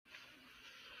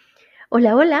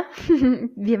Hola, hola,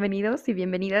 bienvenidos y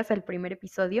bienvenidas al primer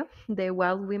episodio de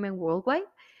Wild Women Worldwide.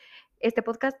 Este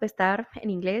podcast va a estar en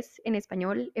inglés, en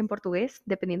español, en portugués,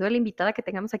 dependiendo de la invitada que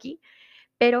tengamos aquí,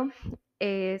 pero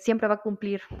siempre va a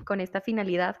cumplir con esta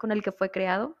finalidad con el que fue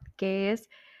creado, que es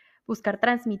buscar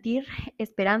transmitir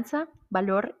esperanza,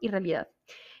 valor y realidad.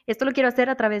 Esto lo quiero hacer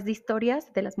a través de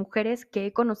historias de las mujeres que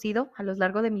he conocido a lo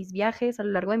largo de mis viajes, a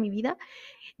lo largo de mi vida,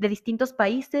 de distintos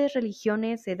países,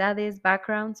 religiones, edades,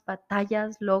 backgrounds,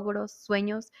 batallas, logros,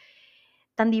 sueños,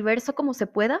 tan diverso como se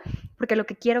pueda, porque lo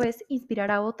que quiero es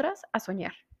inspirar a otras a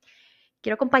soñar.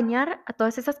 Quiero acompañar a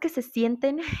todas esas que se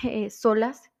sienten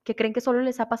solas, que creen que solo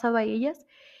les ha pasado a ellas,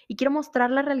 y quiero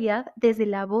mostrar la realidad desde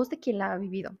la voz de quien la ha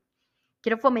vivido.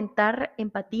 Quiero fomentar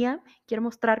empatía, quiero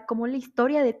mostrar cómo la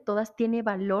historia de todas tiene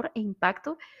valor e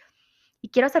impacto, y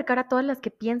quiero acercar a todas las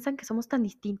que piensan que somos tan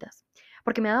distintas,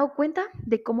 porque me he dado cuenta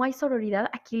de cómo hay sororidad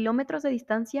a kilómetros de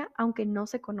distancia, aunque no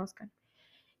se conozcan.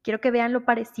 Quiero que vean lo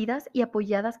parecidas y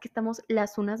apoyadas que estamos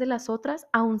las unas de las otras,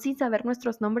 aún sin saber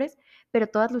nuestros nombres, pero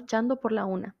todas luchando por la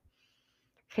una,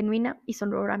 genuina y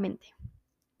sonoramente.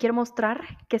 Quiero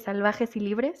mostrar que salvajes y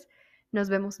libres nos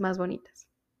vemos más bonitas.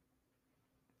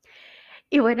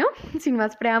 Y bueno, sin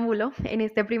más preámbulo, en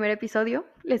este primer episodio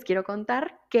les quiero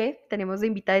contar que tenemos de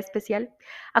invitada especial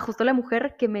a justo la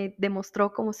mujer que me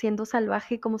demostró cómo siendo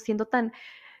salvaje, cómo siendo tan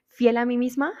fiel a mí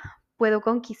misma, puedo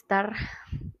conquistar,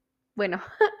 bueno,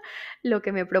 lo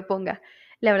que me proponga.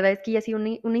 La verdad es que ella ha sido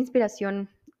una inspiración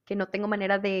que no tengo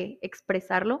manera de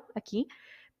expresarlo aquí,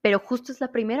 pero justo es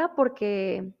la primera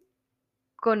porque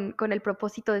con el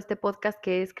propósito de este podcast,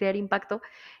 que es crear impacto,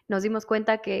 nos dimos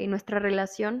cuenta que nuestra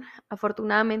relación,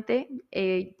 afortunadamente,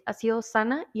 ha sido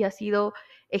sana y ha sido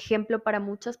ejemplo para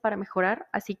muchas para mejorar.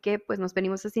 Así que pues nos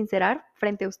venimos a sincerar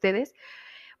frente a ustedes,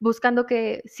 buscando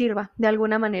que sirva de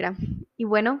alguna manera. Y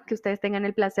bueno, que ustedes tengan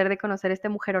el placer de conocer a este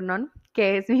mujeronón,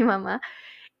 que es mi mamá.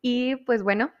 Y pues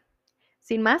bueno,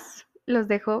 sin más, los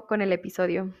dejo con el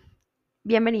episodio.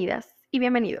 Bienvenidas y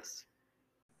bienvenidos.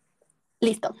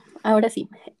 Listo, ahora sí.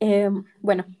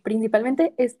 Bueno,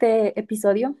 principalmente este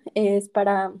episodio es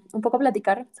para un poco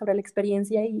platicar sobre la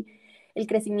experiencia y el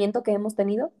crecimiento que hemos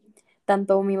tenido,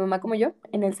 tanto mi mamá como yo,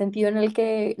 en el sentido en el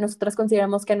que nosotras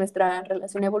consideramos que nuestra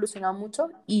relación ha evolucionado mucho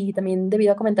y también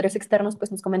debido a comentarios externos,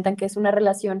 pues nos comentan que es una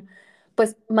relación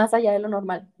pues más allá de lo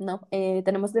normal, ¿no?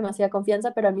 Tenemos demasiada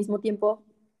confianza, pero al mismo tiempo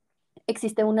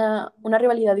existe una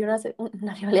rivalidad y una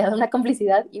rivalidad, una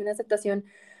complicidad y una aceptación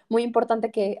muy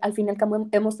importante que al final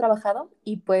hemos trabajado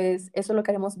y pues eso lo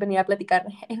queremos venir a platicar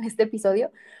en este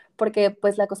episodio porque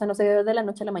pues la cosa no se dio de la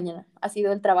noche a la mañana, ha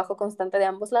sido el trabajo constante de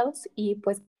ambos lados y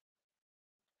pues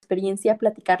experiencia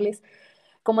platicarles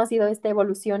cómo ha sido esta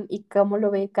evolución y cómo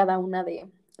lo ve cada una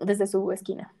desde su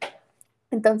esquina.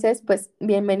 Entonces, pues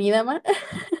bienvenida, Ma.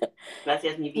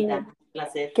 Gracias, mi Eh, vida.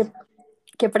 Placer. qué,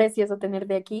 qué precioso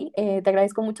tenerte aquí. Te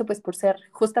agradezco mucho pues por ser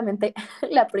justamente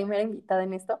la primera invitada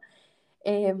en esto.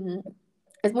 Eh,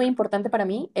 es muy importante para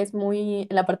mí, es muy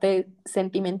en la parte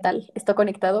sentimental, esto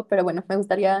conectado, pero bueno, me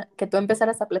gustaría que tú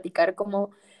empezaras a platicar cómo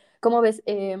ves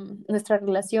nuestra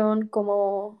relación,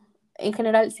 cómo, en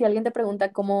general, si alguien te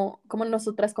pregunta cómo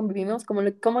nosotras convivimos, cómo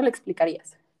lo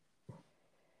explicarías.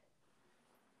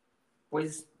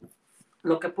 Pues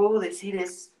lo que puedo decir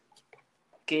es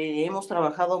que hemos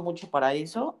trabajado mucho para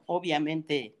eso.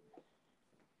 Obviamente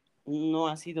no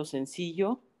ha sido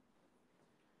sencillo.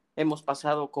 Hemos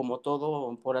pasado como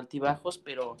todo por altibajos,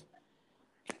 pero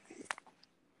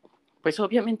pues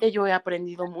obviamente yo he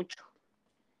aprendido mucho.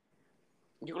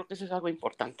 Yo creo que eso es algo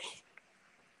importante.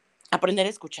 Aprender a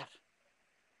escuchar.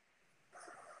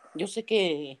 Yo sé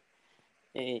que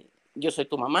yo soy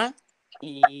tu mamá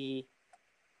y,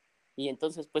 y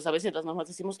entonces pues a veces las mamás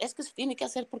decimos, es que se tiene que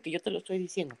hacer porque yo te lo estoy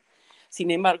diciendo.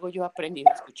 Sin embargo, yo he aprendido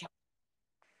a escuchar.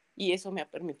 Y eso me ha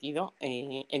permitido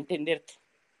entenderte.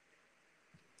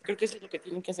 Creo que eso es lo que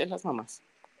tienen que hacer las mamás.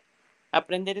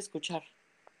 Aprender a escuchar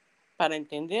para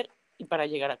entender y para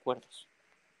llegar a acuerdos.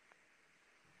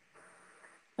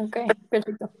 Ok,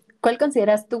 perfecto. ¿Cuál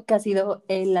consideras tú que ha sido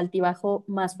el altibajo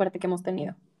más fuerte que hemos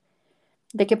tenido?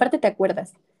 ¿De qué parte te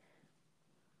acuerdas?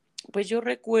 Pues yo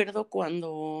recuerdo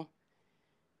cuando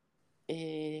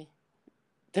eh,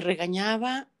 te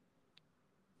regañaba,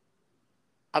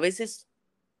 a veces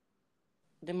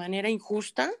de manera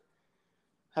injusta,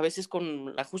 a veces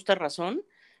con la justa razón,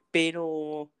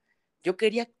 pero yo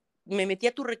quería, me metía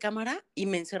a tu recámara y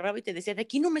me encerraba y te decía, de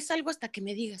aquí no me salgo hasta que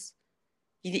me digas.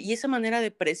 Y esa manera de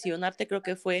presionarte creo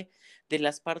que fue de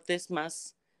las partes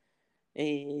más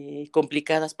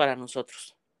complicadas para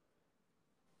nosotros.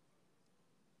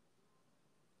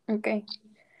 Ok.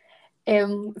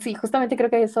 Sí, justamente creo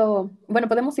que eso, bueno,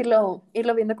 podemos irlo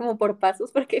viendo como por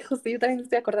pasos, porque justo yo también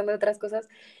estoy acordando de otras cosas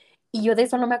y yo de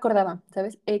eso no me acordaba,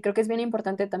 ¿sabes? Creo que es bien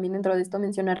importante también dentro de esto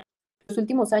mencionar, los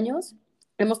últimos años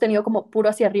hemos tenido como puro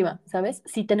hacia arriba, ¿sabes?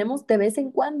 Sí tenemos de vez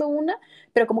en cuando una,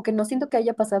 pero como que no siento que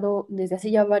haya pasado desde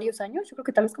hace ya varios años, yo creo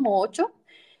que tal vez como 8,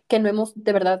 que no hemos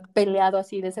de verdad peleado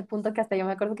así, de ese punto que hasta yo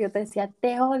me acuerdo que yo te decía,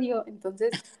 te odio,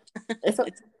 entonces eso,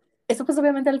 eso pues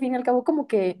obviamente al fin y al cabo como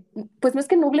que, pues no es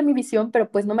que nuble mi visión, pero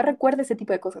pues no me recuerda ese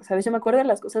tipo de cosas, ¿sabes? Yo me acuerdo de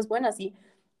las cosas buenas y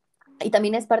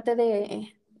también es parte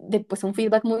de pues un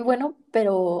feedback muy bueno,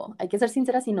 pero hay que ser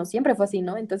sinceras y no siempre fue así,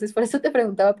 ¿no? Entonces por eso te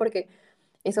preguntaba porque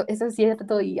eso es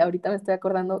cierto y ahorita me estoy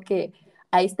acordando que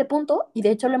a este punto, y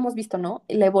de hecho lo hemos visto, ¿no?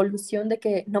 La evolución de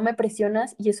que no me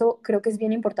presionas y eso creo que es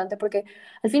bien importante porque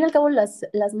al fin y al cabo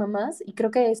las mamás, y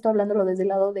creo que esto hablándolo desde el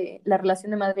lado de la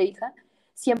relación de madre-hija,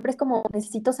 siempre es como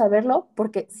necesito saberlo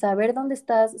porque saber dónde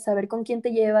estás, saber con quién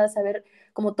te llevas, saber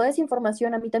como toda esa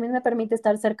información a mí también me permite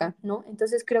estar cerca, ¿no?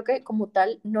 Entonces creo que como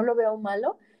tal no lo veo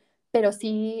malo, pero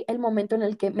sí el momento en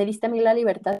el que me diste a mí la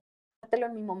libertad de dártelo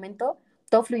en mi momento,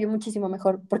 todo fluyó muchísimo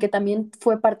mejor, porque también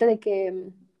fue parte de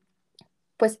que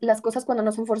pues las cosas cuando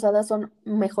no son forzadas son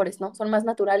mejores, ¿no? Son más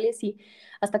naturales y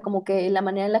hasta como que la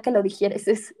manera en la que lo digieres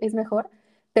es mejor.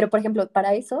 Pero, por ejemplo,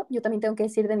 para eso yo también tengo que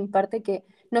decir de mi parte que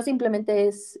no simplemente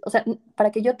es, o sea,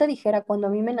 para que yo te dijera cuando a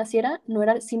mí me naciera, no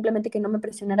era simplemente que no me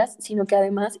presionaras, sino que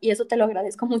además, y eso te lo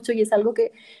agradezco mucho y es algo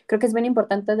que creo que es bien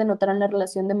importante de notar en la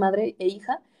relación de madre e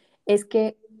hija, es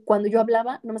que cuando yo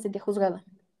hablaba no me sentía juzgada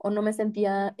o no me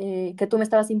sentía que tú me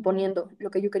estabas imponiendo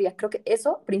lo que yo quería. Creo que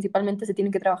eso principalmente se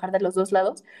tiene que trabajar de los dos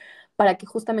lados para que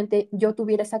justamente yo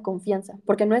tuviera esa confianza,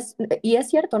 porque no es, y es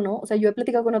cierto, ¿no? O sea, yo he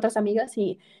platicado con otras amigas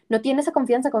y no tiene esa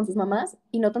confianza con sus mamás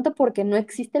y no tanto porque no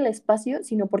existe el espacio,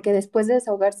 sino porque después de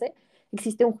desahogarse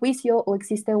existe un juicio o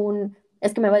existe un,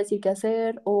 es que me va a decir qué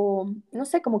hacer o no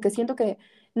sé, como que siento que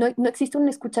no existe una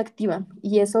escucha activa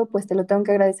y eso pues te lo tengo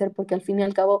que agradecer porque al fin y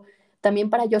al cabo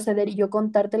también para yo ceder y yo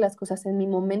contarte las cosas en mi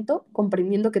momento,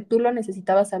 comprendiendo que tú lo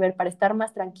necesitabas saber para estar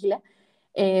más tranquila,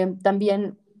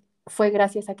 también fue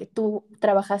gracias a que tú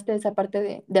trabajaste esa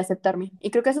parte de aceptarme. Y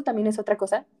creo que eso también es otra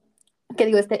cosa, que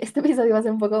digo, este episodio va a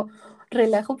ser un poco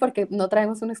relajo porque no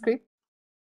traemos un script.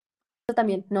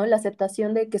 También, ¿no? La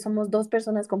aceptación de que somos dos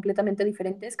personas completamente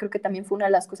diferentes, creo que también fue una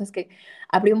de las cosas que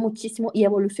abrió muchísimo y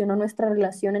evolucionó nuestra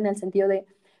relación en el sentido de,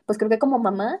 pues creo que como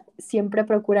mamá siempre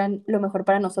procuran lo mejor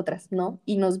para nosotras, ¿no?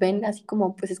 Y nos ven así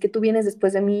como, pues es que tú vienes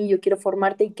después de mí, yo quiero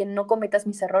formarte y que no cometas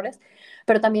mis errores,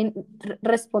 pero también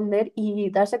responder y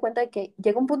darse cuenta de que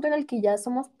llega un punto en el que ya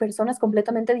somos personas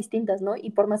completamente distintas, ¿no?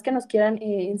 Y por más que nos quieran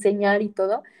enseñar y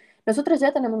todo, nosotras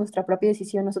ya tenemos nuestra propia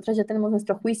decisión, nosotras ya tenemos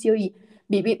nuestro juicio y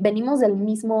venimos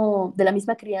de la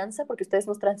misma crianza, porque ustedes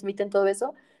nos transmiten todo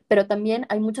eso, pero también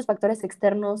hay muchos factores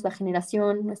externos, la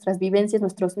generación, nuestras vivencias,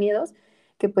 nuestros miedos,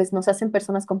 que pues nos hacen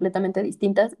personas completamente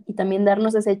distintas y también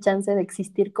darnos ese chance de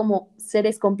existir como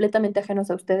seres completamente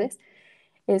ajenos a ustedes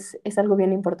es algo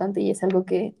bien importante y es algo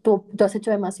que tú has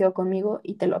hecho demasiado conmigo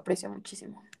y te lo aprecio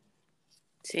muchísimo.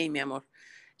 Sí, mi amor.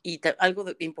 Y algo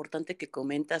importante que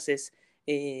comentas es,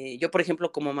 yo por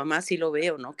ejemplo como mamá sí lo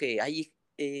veo, ¿no? Que hay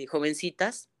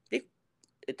jovencitas, digo,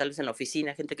 tal vez en la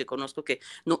oficina, gente que conozco que,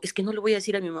 no, es que no le voy a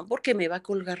decir a mi mamá porque me va a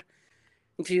colgar.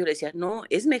 Entonces yo le decía, no,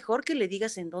 es mejor que le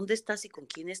digas en dónde estás y con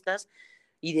quién estás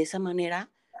y de esa manera,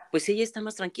 pues ella está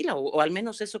más tranquila, o al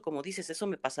menos eso, como dices, eso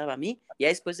me pasaba a mí. Ya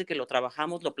después de que lo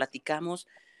trabajamos, lo platicamos,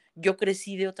 yo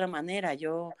crecí de otra manera,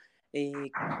 yo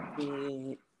eh,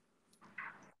 eh,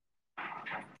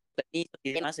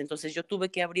 y demás. Entonces yo tuve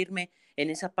que abrirme en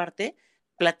esa parte,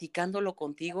 platicándolo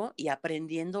contigo y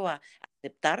aprendiendo a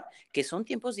aceptar que son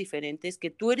tiempos diferentes,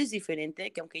 que tú eres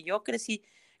diferente, que aunque yo crecí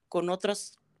con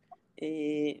otras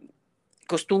eh,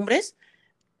 costumbres,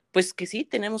 pues que sí,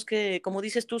 tenemos que, como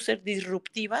dices tú, ser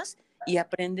disruptivas y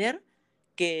aprender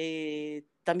que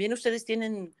también ustedes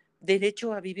tienen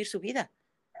derecho a vivir su vida.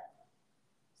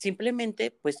 Simplemente,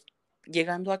 pues,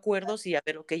 llegando a acuerdos y a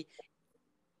ver, ok,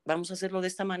 vamos a hacerlo de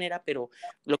esta manera, pero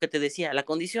lo que te decía, la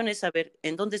condición es saber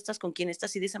en dónde estás, con quién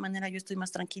estás y de esa manera yo estoy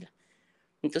más tranquila.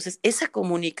 Entonces, esa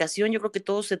comunicación, yo creo que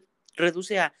todo se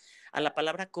reduce a la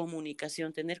palabra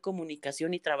comunicación, tener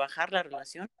comunicación y trabajar la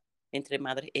relación entre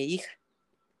madre e hija.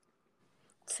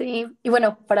 Sí, y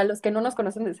bueno, para los que no nos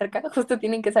conocen de cerca, justo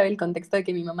tienen que saber el contexto de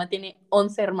que mi mamá tiene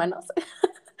 11 hermanos.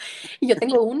 Y yo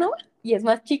tengo uno y es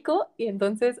más chico y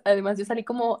entonces además yo salí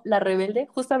como la rebelde.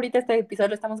 Justo ahorita este episodio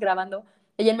lo estamos grabando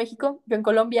ella en México, yo en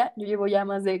Colombia, yo llevo ya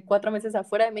más de 4 meses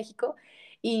afuera de México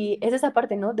y es esa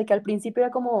parte, ¿no? De que al principio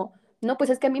era como, no, pues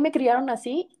es que a mí me criaron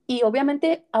así y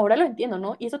obviamente ahora lo entiendo,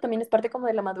 ¿no? Y eso también es parte como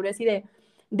de la madurez y de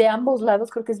de ambos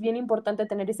lados creo que es bien importante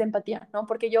tener esa empatía, ¿no?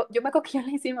 Porque yo me acuerdo que yo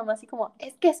le decía a mi mamá así como,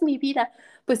 es que es mi vida.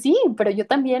 Pues sí, pero yo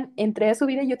también entré a su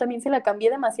vida y yo también se la cambié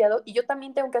demasiado y yo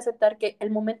también tengo que aceptar que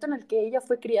el momento en el que ella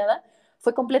fue criada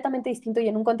fue completamente distinto y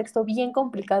en un contexto bien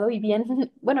complicado y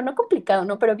bien, bueno, no complicado,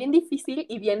 ¿no? Pero bien difícil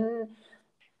y bien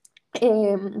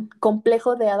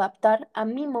complejo de adaptar a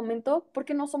mi momento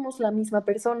porque no somos la misma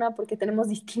persona, porque tenemos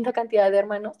distinta cantidad de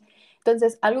hermanos.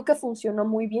 Entonces, algo que funcionó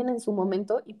muy bien en su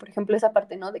momento, y por ejemplo esa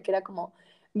parte, ¿no? De que era como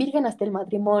virgen hasta el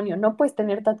matrimonio, no puedes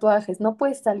tener tatuajes, no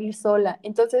puedes salir sola.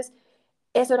 Entonces,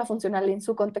 eso era funcional en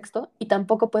su contexto y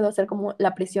tampoco puedo hacer como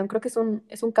la presión. Creo que es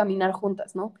un caminar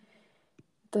juntas, ¿no?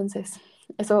 Entonces,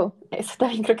 eso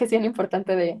también creo que es bien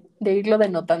importante de irlo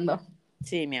denotando.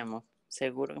 Sí, mi amor,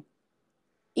 seguro.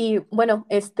 Y bueno,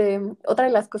 otra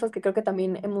de las cosas que creo que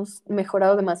también hemos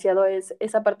mejorado demasiado es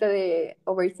esa parte de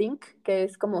overthink, que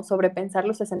es como sobrepensar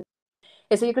los escenarios.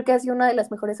 Eso yo creo que ha sido una de las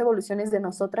mejores evoluciones de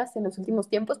nosotras en los últimos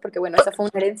tiempos, porque bueno, esa fue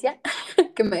una herencia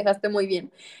que me dejaste muy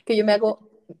bien, que yo me hago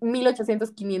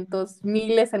 1800, 500,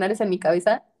 1000 escenarios en mi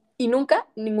cabeza y nunca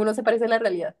ninguno se parece a la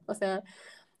realidad. O sea,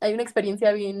 hay una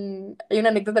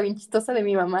anécdota bien chistosa de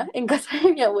mi mamá en casa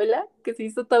de mi abuela, que se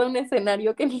hizo todo un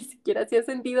escenario que ni siquiera hacía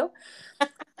sentido,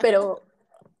 pero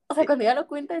o sea, cuando ya lo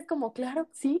cuenta es como, claro,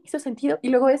 sí, hizo sentido. Y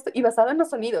luego esto, y basado en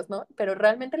los sonidos, ¿no? Pero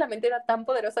realmente la mente era tan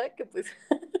poderosa que pues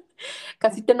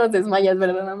casi te nos desmayas,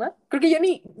 ¿verdad, mamá? Creo que yo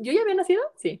ya había nacido,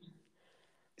 sí.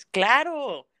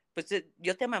 Claro, pues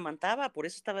yo te amamantaba, por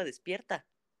eso estaba despierta.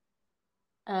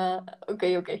 Ah, ok,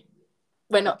 ok.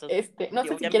 Bueno, Entonces, no y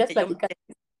sé si quieres obviamente platicar.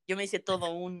 yo me hice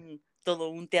todo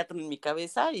un teatro en mi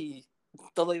cabeza y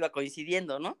todo iba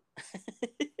coincidiendo, ¿no?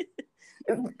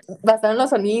 Basado en los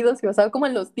sonidos y basado como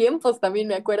en los tiempos también,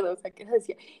 me acuerdo. O sea, que ella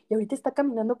decía, y ahorita está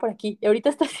caminando por aquí, y ahorita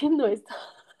está haciendo esto.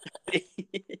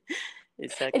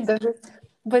 Exacto. Entonces,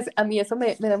 pues a mí eso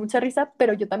me da mucha risa,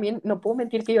 pero yo también no puedo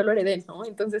mentir que yo lo heredé, ¿no?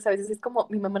 Entonces a veces es como,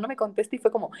 mi mamá no me contesta y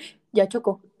fue como, ya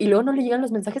chocó. Y luego no le llegan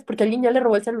los mensajes porque alguien ya le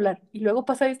robó el celular. Y luego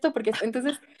pasa esto porque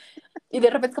entonces, y de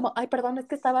repente es como, ay, perdón, es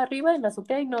que estaba arriba en la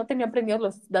azotea y no tenía prendidos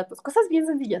los datos. Cosas bien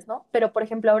sencillas, ¿no? Pero por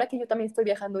ejemplo, ahora que yo también estoy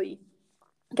viajando y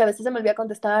que a veces se me olvida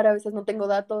contestar, a veces no tengo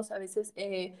datos, a veces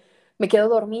me quedo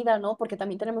dormida, ¿no? Porque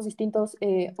también tenemos distintos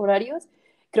horarios.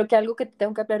 Creo que algo que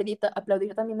tengo que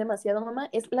aplaudir también demasiado, mamá,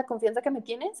 es la confianza que me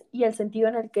tienes y el sentido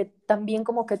en el que también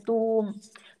como que tú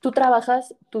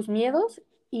trabajas tus miedos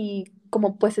y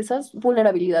como pues esas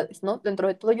vulnerabilidades, ¿no? Dentro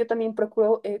de todo yo también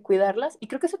procuro cuidarlas y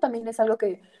creo que eso también es algo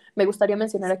que me gustaría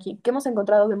mencionar aquí, que hemos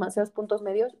encontrado demasiados puntos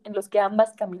medios en los que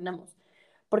ambas caminamos.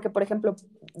 Porque, por ejemplo,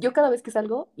 yo cada vez que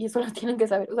salgo, y eso lo tienen que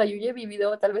saber, o sea, yo ya he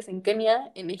vivido tal vez en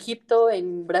Kenia, en Egipto,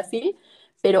 en Brasil,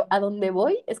 pero a donde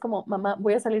voy es como, mamá,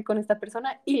 voy a salir con esta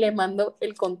persona y le mando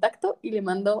el contacto y le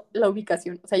mando la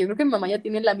ubicación. O sea, yo creo que mi mamá ya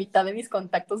tiene la mitad de mis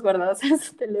contactos guardados en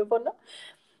su teléfono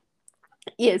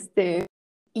y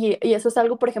y eso es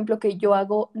algo, por ejemplo, que yo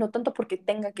hago no tanto porque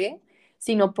tenga que,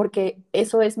 sino porque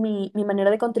eso es mi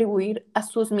manera de contribuir a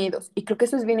sus miedos. Y creo que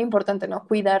eso es bien importante, ¿no?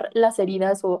 Cuidar las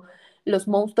heridas o los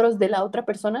monstruos de la otra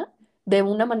persona de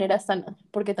una manera sana.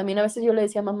 Porque también a veces yo le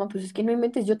decía a mamá, pues es que no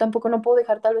inventes, yo tampoco no puedo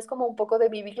dejar tal vez como un poco de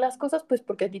vivir las cosas, pues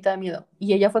porque a ti te da miedo.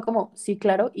 Y ella fue como, sí,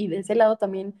 claro, y de ese lado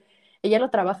también, ella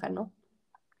lo trabaja, ¿no?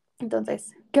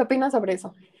 Entonces, ¿qué opinas sobre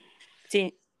eso?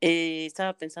 Sí,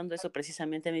 estaba pensando eso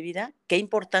precisamente en mi vida. Qué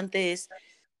importante es,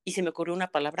 y se me ocurrió una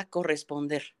palabra,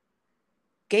 corresponder.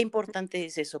 Qué importante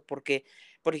es eso, porque,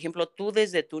 por ejemplo, tú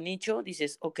desde tu nicho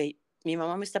dices, ok, mi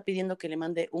mamá me está pidiendo que le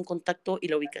mande un contacto y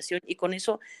la ubicación, y con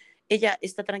eso ella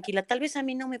está tranquila. Tal vez a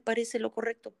mí no me parece lo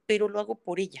correcto, pero lo hago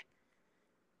por ella.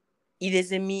 Y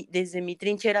desde mi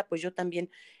trinchera, pues yo también,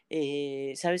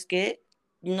 ¿sabes qué?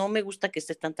 No me gusta que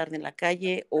estés tan tarde en la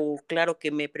calle o claro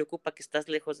que me preocupa que estás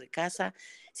lejos de casa.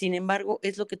 Sin embargo,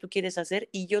 es lo que tú quieres hacer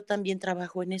y yo también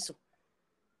trabajo en eso.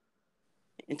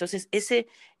 Entonces,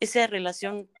 esa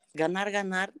relación ganar,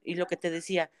 ganar, y lo que te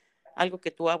decía, algo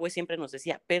que tu abue siempre nos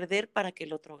decía, perder para que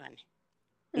el otro gane.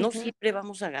 No Ujú. siempre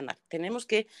vamos a ganar. Tenemos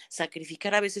que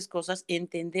sacrificar a veces cosas,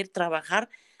 entender, trabajar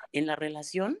en la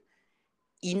relación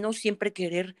y no siempre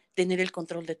querer tener el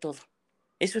control de todo.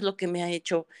 Eso es lo que me ha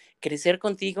hecho crecer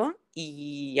contigo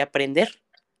y aprender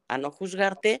a no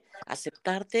juzgarte, a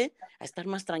aceptarte, a estar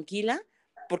más tranquila,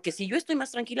 porque si yo estoy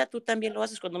más tranquila, tú también lo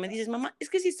haces cuando me dices, mamá, es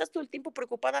que si estás todo el tiempo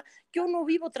preocupada, yo no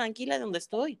vivo tranquila de donde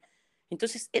estoy.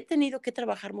 Entonces he tenido que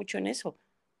trabajar mucho en eso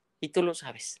y tú lo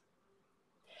sabes.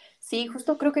 Sí,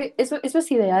 justo creo que eso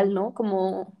es ideal, ¿no?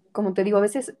 Como te digo, a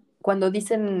veces cuando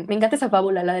dicen, me encanta esa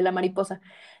fábula, la de la mariposa,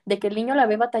 de que el niño la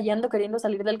ve batallando queriendo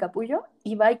salir del capullo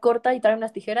y va y corta y trae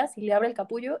unas tijeras y le abre el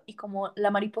capullo y como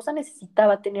la mariposa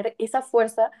necesitaba tener esa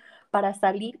fuerza para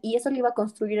salir y eso le iba a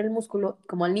construir el músculo,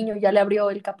 como al niño ya le abrió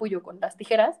el capullo con las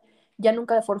tijeras, ya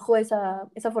nunca forjó esa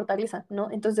fortaleza, ¿no?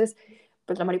 Entonces,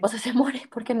 pues la mariposa se muere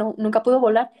porque no, nunca pudo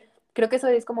volar. Creo que eso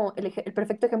es como el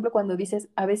perfecto ejemplo cuando dices,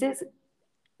 a veces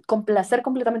complacer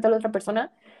completamente a la otra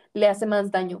persona le hace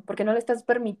más daño, porque no le estás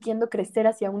permitiendo crecer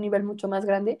hacia un nivel mucho más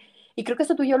grande. Y creo que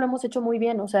eso tú y yo lo hemos hecho muy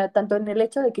bien, o sea, tanto en el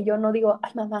hecho de que yo no digo,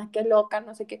 ay mamá, qué loca,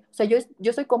 no sé qué. O sea,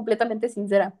 yo soy completamente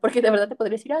sincera, porque de verdad te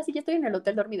podría decir, ah, sí, ya estoy en el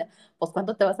hotel dormida. Pues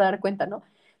cuánto te vas a dar cuenta, ¿no?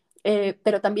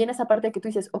 Pero también esa parte de que tú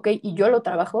dices, ok, y yo lo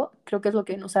trabajo, creo que es lo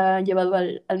que nos ha llevado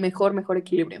al mejor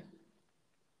equilibrio.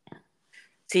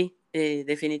 Sí,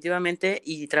 definitivamente,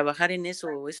 y trabajar en eso,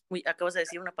 acabas de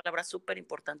decir una palabra súper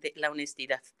importante, la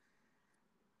honestidad,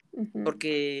 Ujú.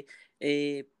 porque,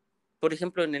 por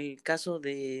ejemplo, en el caso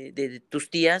de tus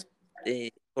tías,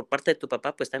 por parte de tu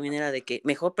papá, pues también era de que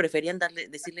mejor preferían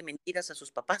decirle mentiras a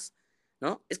sus papás,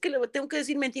 ¿no? Es que le tengo que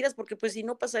decir mentiras porque pues si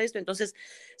no pasa esto, entonces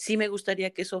sí me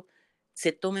gustaría que eso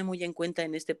se tome muy en cuenta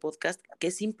en este podcast, que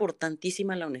es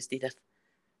importantísima la honestidad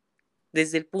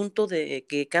desde el punto de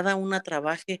que cada una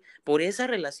trabaje por esa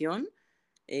relación,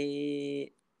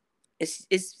 eh,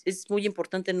 es muy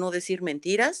importante no decir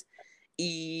mentiras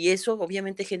y eso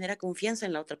obviamente genera confianza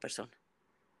en la otra persona.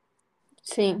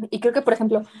 Sí, y creo que, por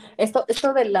ejemplo, esto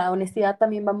de la honestidad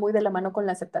también va muy de la mano con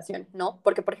la aceptación, ¿no?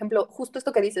 Porque, por ejemplo, justo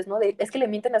esto que dices, ¿no? Es que le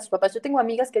mienten a sus papás. Yo tengo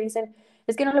amigas que dicen,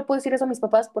 es que no le puedo decir eso a mis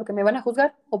papás porque me van a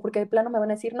juzgar o porque de plano me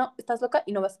van a decir, no, estás loca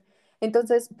y no vas.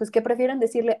 Entonces, pues, ¿qué prefieren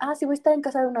decirle? Ah, sí, voy a estar en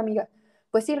casa de una amiga.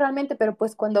 Pues sí, realmente, pero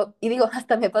pues cuando, y digo,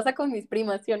 hasta me pasa con mis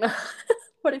primas, ¿sí o no?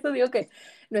 Por eso digo que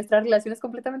nuestra relación es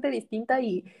completamente distinta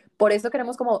y por eso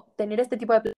queremos como tener este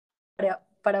tipo de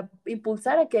para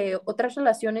impulsar a que otras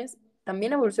relaciones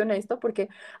también evolucione esto, porque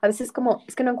a veces como,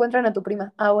 es que no encuentran a tu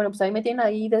prima. Ah, bueno, pues ahí me tienen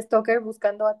ahí de stalker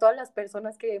buscando a todas las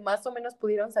personas que más o menos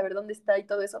pudieron saber dónde está y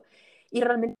todo eso. Y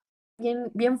realmente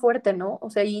bien fuerte, ¿no? O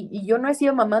sea, y yo no he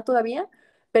sido mamá todavía,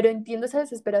 pero entiendo esa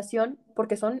desesperación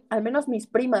porque son al menos mis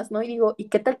primas, ¿no? Y digo, ¿y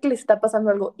qué tal que les está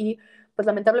pasando algo? Y pues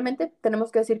lamentablemente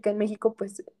tenemos que decir que en México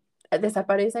pues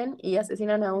desaparecen y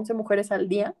asesinan a 11 mujeres al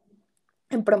día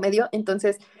en promedio,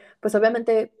 entonces pues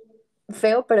obviamente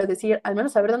feo, pero decir, al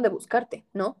menos saber dónde buscarte,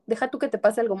 ¿no? Deja tú que te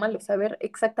pase algo malo, saber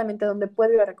exactamente dónde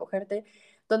puedo ir a recogerte,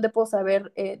 dónde puedo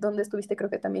saber dónde estuviste, creo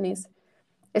que también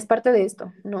es parte de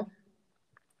esto, ¿no?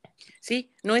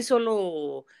 Sí, no es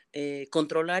solo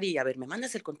controlar y, a ver, me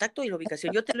mandas el contacto y la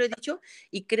ubicación. Yo te lo he dicho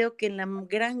y creo que en la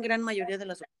gran mayoría de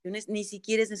las ocasiones ni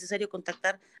siquiera es necesario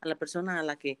contactar a la persona a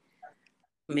la que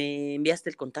me enviaste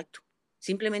el contacto.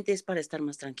 Simplemente es para estar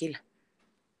más tranquila.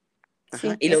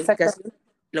 Ajá. Sí, Y exacto.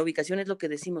 la ubicación es lo que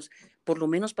decimos, por lo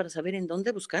menos para saber en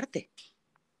dónde buscarte,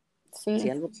 si Sí,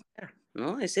 algo pasa,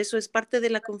 ¿no? Es eso, es parte de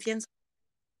la confianza.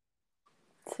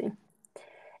 sí.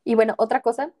 Y bueno, otra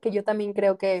cosa que yo también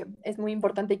creo que es muy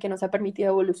importante y que nos ha permitido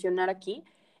evolucionar aquí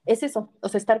es eso, o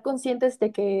sea, estar conscientes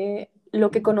de que lo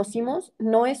que conocimos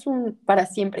no es un para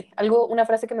siempre. Una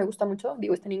frase que me gusta mucho,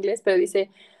 digo, está en inglés, pero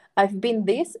dice, I've been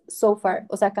this so far.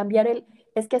 O sea, cambiar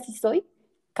es que así soy,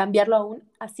 cambiarlo aún,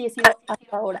 así he sido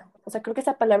hasta ahora. O sea, creo que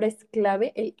esa palabra es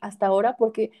clave, el hasta ahora,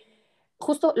 porque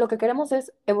justo lo que queremos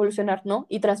es evolucionar, ¿no?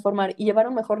 Y transformar y llevar a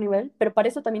un mejor nivel, pero para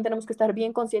eso también tenemos que estar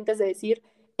bien conscientes de decir,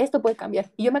 esto puede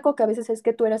cambiar. Y yo me acuerdo que a veces es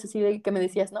que tú eras así de que me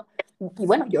decías, ¿no? Y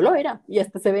bueno, yo lo era. Y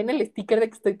hasta se ve en el sticker de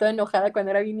que estoy toda enojada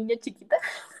cuando era bien niña chiquita.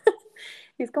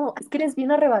 Y es como, es que eres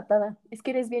bien arrebatada, es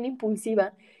que eres bien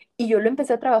impulsiva. Y yo lo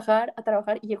empecé a trabajar,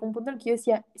 y llegó un punto en el que yo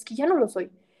decía, es que ya no lo soy.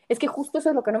 Es que justo eso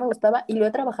es lo que no me gustaba y lo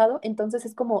he trabajado, entonces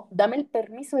es como, dame el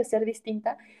permiso de ser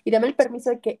distinta y dame el permiso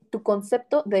de que tu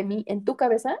concepto de mí en tu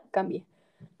cabeza cambie.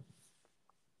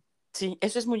 Sí,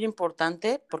 eso es muy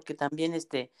importante porque también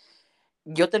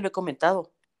yo te lo he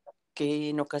comentado, que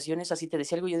en ocasiones así te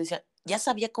decía algo y yo decía, ya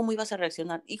sabía cómo ibas a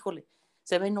reaccionar, híjole,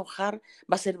 se va a enojar,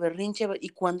 va a ser berrinche, y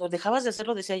cuando dejabas de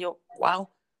hacerlo decía yo, wow,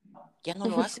 ya no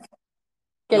lo hace,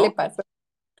 ¿Qué le ¿no? pasa?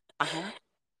 Ajá.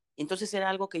 Entonces era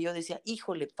algo que yo decía,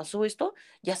 híjole, pasó esto,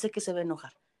 ya sé que se va a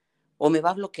enojar, o me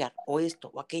va a bloquear, o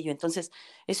esto, o aquello. Entonces,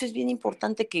 eso es bien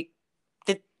importante que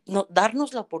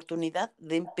darnos la oportunidad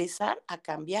de empezar a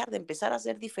cambiar, de empezar a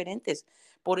ser diferentes,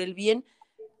 por el bien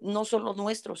no solo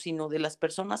nuestro, sino de las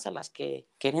personas a las que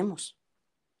queremos.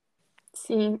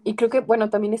 Sí, y creo que, bueno,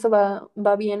 también eso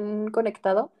va bien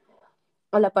conectado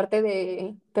o la parte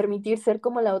de permitir ser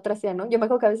como la otra sea, ¿no? Yo me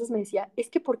acuerdo que a veces me decía, es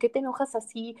que ¿por qué te enojas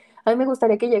así? A mí me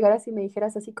gustaría que llegaras y me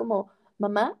dijeras así como,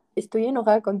 mamá, estoy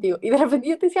enojada contigo. Y de repente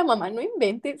yo te decía, mamá, no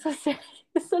inventes, o sea,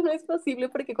 eso no es posible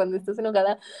porque cuando estás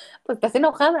enojada, pues estás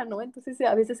enojada, ¿no? Entonces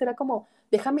a veces era como,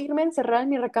 déjame irme a encerrar en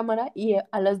mi recámara y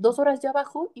a las 2 horas ya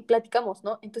bajo y platicamos,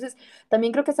 ¿no? Entonces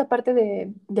también creo que esa parte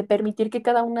de permitir que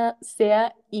cada una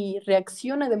sea y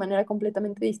reaccione de manera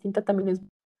completamente distinta también es...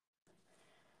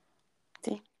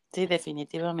 Sí, sí,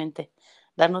 definitivamente.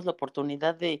 Darnos la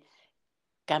oportunidad de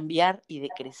cambiar y de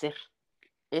crecer.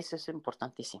 Eso es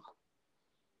importantísimo.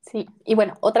 Sí, y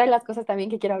bueno, otra de las cosas también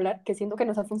que quiero hablar, que siento que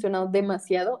nos ha funcionado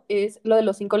demasiado, es lo de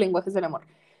los 5 lenguajes del amor.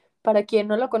 Para quien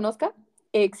no lo conozca,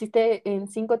 existe en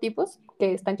 5 tipos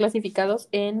que están clasificados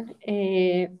en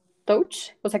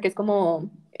touch, o sea que es como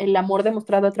el amor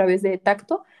demostrado a través de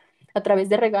tacto, a través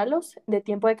de regalos, de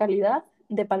tiempo de calidad,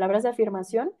 de palabras de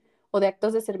afirmación o de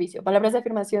actos de servicio. Palabras de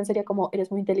afirmación sería como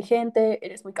eres muy inteligente,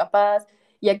 eres muy capaz,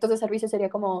 y actos de servicio sería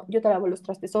como yo te lavo los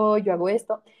trastes hoy, yo hago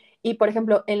esto. Y por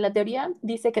ejemplo, en la teoría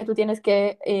dice que tú tienes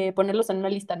que ponerlos en una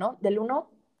lista, ¿no? Del 1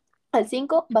 al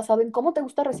 5 basado en cómo te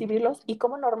gusta recibirlos y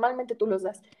cómo normalmente tú los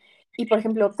das. Y por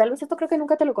ejemplo, tal vez esto creo que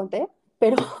nunca te lo conté,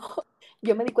 pero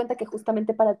yo me di cuenta que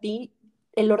justamente para ti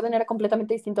el orden era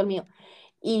completamente distinto al mío.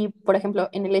 Y por ejemplo,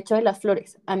 en el hecho de las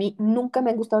flores, a mí nunca me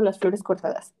han gustado las flores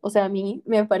cortadas. O sea, a mí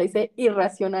me parece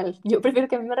irracional. Yo prefiero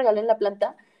que a mí me regalen la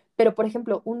planta, pero por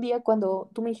ejemplo, un día cuando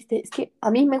tú me dijiste, es que a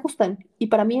mí me gustan y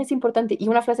para mí es importante, y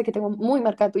una frase que tengo muy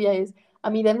marcada tuya es, a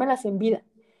mí dénmelas en vida.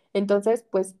 Entonces,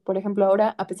 pues, por ejemplo,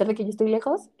 ahora, a pesar de que yo estoy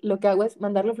lejos, lo que hago es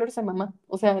mandarle flores a mamá.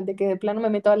 O sea, de que de plano me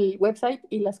meto al website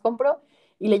y las compro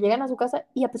y le llegan a su casa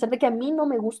y a pesar de que a mí no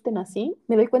me gusten así,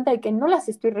 me doy cuenta de que no las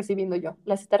estoy recibiendo yo,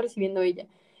 las está recibiendo ella.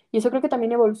 Y eso creo que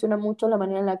también evoluciona mucho la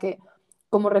manera en la que,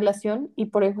 como relación, y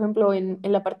por ejemplo en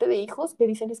la parte de hijos, que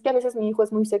dicen, es que a veces mi hijo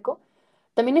es muy seco,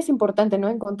 también es importante, ¿no?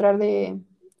 Encontrar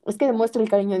es que demuestra el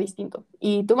cariño distinto.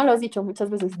 Y tú me lo has dicho muchas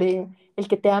veces, de el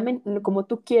que te amen como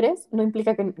tú quieres, no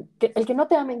implica que el que no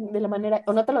te amen de la manera,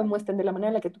 o no te lo demuestren de la manera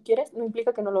en la que tú quieres, no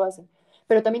implica que no lo hacen.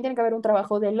 Pero también tiene que haber un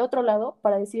trabajo del otro lado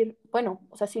para decir, bueno,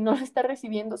 o sea, si no lo está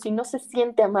recibiendo, si no se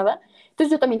siente amada,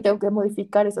 entonces yo también tengo que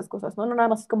modificar esas cosas, ¿no? No nada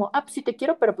más es como, pues sí te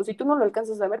quiero, pero pues si tú no lo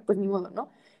alcanzas a ver, pues ni modo, ¿no?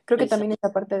 Creo que también Exacto.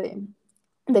 esa parte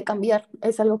de cambiar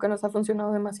es algo que nos ha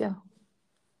funcionado demasiado.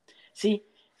 Sí,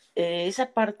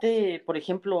 esa parte, por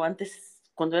ejemplo, antes,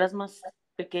 cuando eras más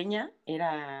pequeña,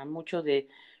 era mucho de,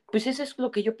 pues eso es lo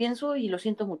que yo pienso y lo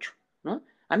siento mucho, ¿no?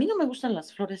 A mí no me gustan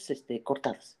las flores,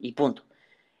 cortadas y punto.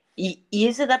 Y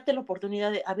ese darte la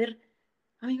oportunidad de, a ver,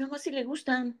 a mi mamá sí le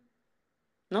gustan,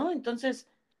 ¿no? Entonces,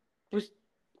 pues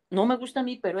no me gusta a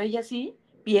mí, pero ella sí,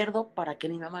 pierdo para que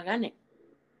mi mamá gane.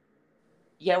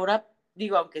 Y ahora,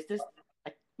 digo, aunque estés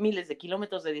a miles de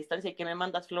kilómetros de distancia y que me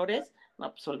mandas flores, no,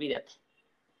 pues olvídate.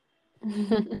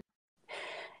 Me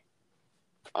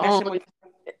Oh, hace muy...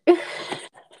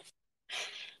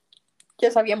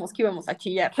 ya sabíamos que íbamos a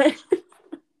chillar.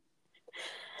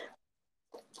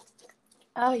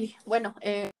 Ay, bueno,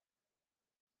 que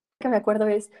me acuerdo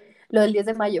es lo del 10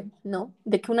 de mayo, ¿no?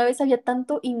 De que una vez había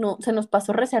tanto y no, se nos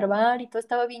pasó reservar y todo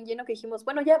estaba bien lleno que dijimos,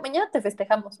 bueno, ya mañana te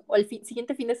festejamos o el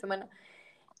siguiente fin de semana.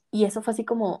 Y eso fue así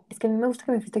como, es que a mí me gusta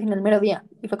que me festejen el mero día.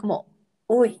 Y fue como,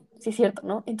 uy, sí es cierto,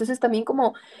 ¿no? Entonces también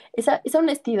como esa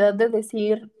honestidad de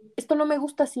decir, esto no me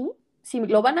gusta así, si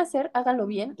lo van a hacer, háganlo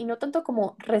bien. Y no tanto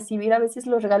como recibir a veces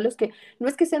los regalos que no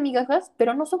es que sean migajas,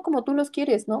 pero no son como tú los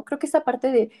quieres, ¿no? Creo que esa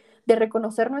parte de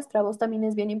reconocer nuestra voz también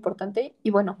es bien importante.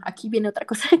 Y bueno, aquí viene otra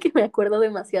cosa que me acuerdo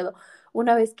demasiado.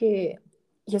 Una vez que,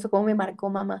 y eso como me marcó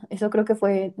mamá, eso creo que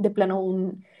fue de plano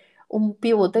un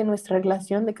pivote en nuestra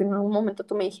relación, de que en algún momento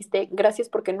tú me dijiste, gracias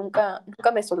porque nunca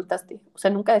me soltaste, o sea,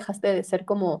 nunca dejaste de ser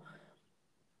como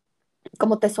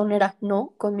tesonera,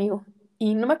 ¿no? Conmigo.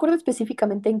 Y no me acuerdo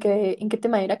específicamente en qué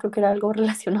tema era, creo que era algo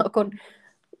relacionado con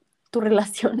tu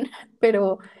relación,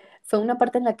 pero fue una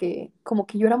parte en la que como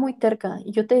que yo era muy terca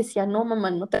y yo te decía, no, mamá,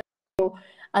 no te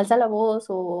alza la voz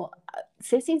o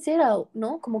sé sincera,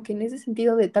 ¿no? Como que en ese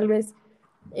sentido de tal vez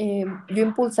yo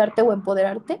impulsarte o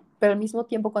empoderarte, pero al mismo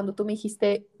tiempo cuando tú me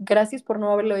dijiste gracias por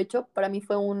no haberlo hecho, para mí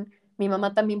fue mi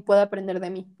mamá también puede aprender de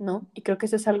mí, ¿no? Y creo que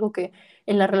eso es algo que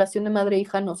en la relación de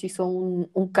madre-hija e nos hizo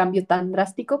un cambio tan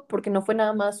drástico, porque no fue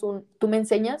nada más tú me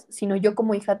enseñas, sino yo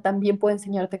como hija también puedo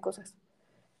enseñarte cosas.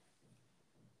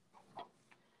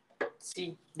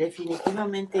 Sí,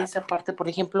 definitivamente esa parte, por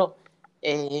ejemplo,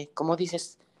 como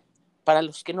dices, para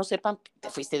los que no sepan, te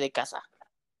fuiste de casa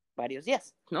varios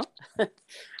días, ¿no?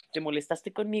 Te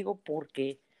molestaste conmigo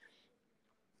porque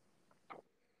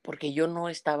yo no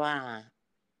estaba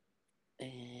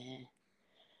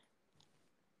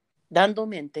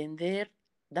dándome a entender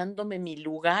dándome mi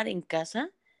lugar en casa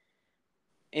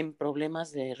en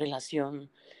problemas de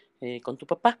relación con tu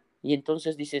papá. Y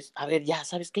entonces dices, a ver, ya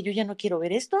sabes que yo ya no quiero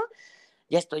ver esto,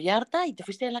 ya estoy harta y te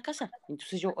fuiste de la casa.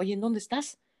 Entonces yo, oye, ¿en dónde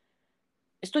estás?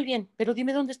 Estoy bien, pero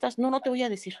dime dónde estás. No, no te voy a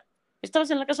decir.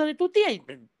 Estabas en la casa de tu tía y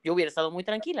yo hubiera estado muy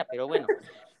tranquila, pero bueno,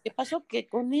 ¿qué pasó? Que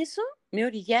con eso me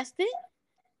orillaste,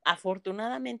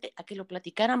 afortunadamente, a que lo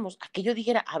platicáramos, a que yo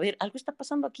dijera, a ver, algo está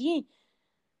pasando aquí.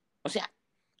 O sea,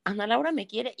 Ana Laura me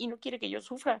quiere y no quiere que yo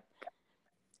sufra.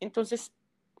 Entonces,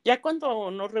 ya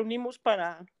cuando nos reunimos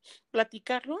para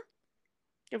platicarlo,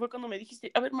 que fue cuando me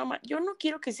dijiste, a ver, mamá, yo no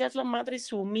quiero que seas la madre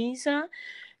sumisa,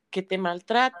 que te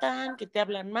maltratan, que te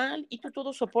hablan mal y tú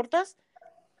todo soportas.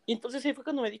 Y entonces ahí fue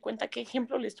cuando me di cuenta qué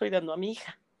ejemplo le estoy dando a mi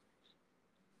hija.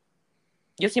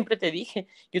 Yo siempre te dije,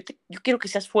 yo quiero que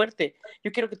seas fuerte,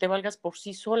 yo quiero que te valgas por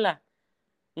sí sola,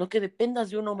 no que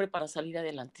dependas de un hombre para salir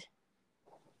adelante.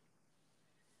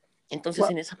 Entonces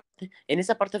Wow. en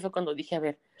esa parte fue cuando dije, a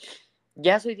ver,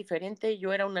 ya soy diferente,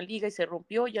 yo era una liga y se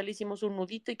rompió, ya le hicimos un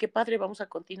nudito y qué padre, vamos a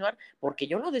continuar, porque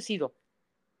yo lo decido.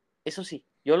 Eso sí,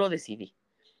 yo lo decidí.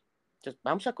 Entonces,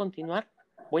 vamos a continuar,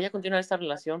 voy a continuar esta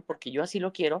relación porque yo así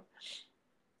lo quiero,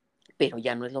 pero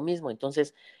ya no es lo mismo.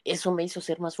 Entonces, eso me hizo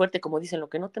ser más fuerte. Como dicen, lo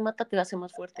que no te mata te hace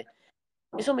más fuerte.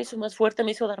 Eso me hizo más fuerte,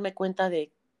 me hizo darme cuenta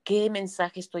de qué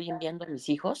mensaje estoy enviando a mis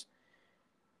hijos,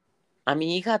 a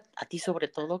mi hija, a ti sobre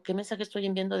todo, qué mensaje estoy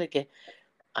enviando de que,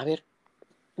 a ver,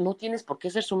 no tienes por qué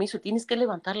ser sumiso, tienes que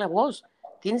levantar la voz,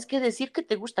 tienes que decir qué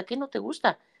te gusta, qué no te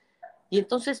gusta. Y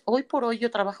entonces, hoy por hoy yo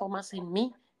trabajo más en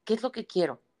mí, qué es lo que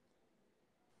quiero.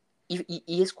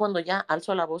 Y es cuando ya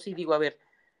alzo la voz y digo, a ver,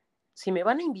 si me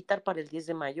van a invitar para el 10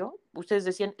 de mayo, ustedes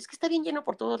decían, es que está bien lleno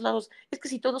por todos lados, es que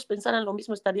si todos pensaran lo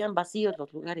mismo estarían vacíos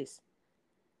los lugares.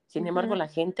 Sin embargo, Ujú. la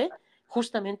gente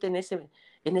justamente en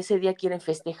ese día quieren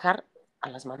festejar a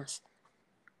las mamás.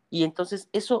 Y entonces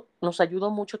eso nos ayudó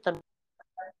mucho también.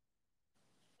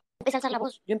 Empecé a alzar la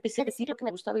voz, yo empecé a decir lo que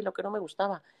me gustaba y lo que no me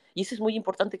gustaba. Y eso es muy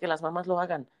importante que las mamás lo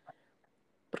hagan,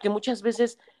 porque muchas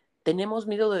veces tenemos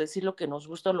miedo de decir lo que nos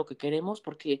gusta o lo que queremos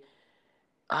porque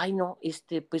ay, no,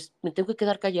 pues me tengo que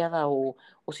quedar callada o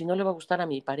si no le va a gustar a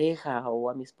mi pareja o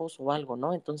a mi esposo o algo,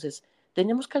 ¿no? Entonces,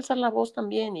 tenemos que alzar la voz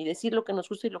también y decir lo que nos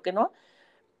gusta y lo que no,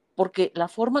 porque la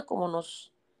forma como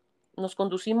nos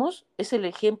conducimos es el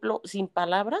ejemplo sin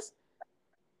palabras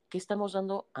que estamos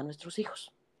dando a nuestros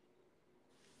hijos.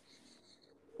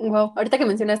 Wow, ahorita que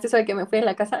mencionaste eso de que me fui de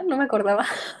la casa, no me acordaba.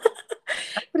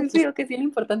 Pero sí, digo que sí era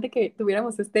importante que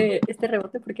tuviéramos este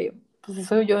rebote porque pues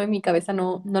eso yo en mi cabeza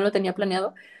no lo tenía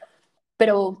planeado.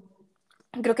 Pero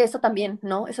creo que eso también,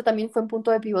 ¿no? Eso también fue un punto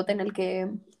de pivote en el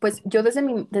que, pues yo desde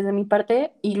mi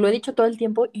parte, y lo he dicho todo el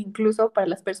tiempo, incluso para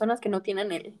las personas que no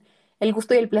tienen el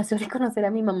gusto y el placer de conocer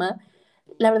a mi mamá,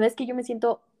 la verdad es que yo me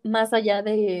siento más allá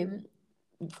de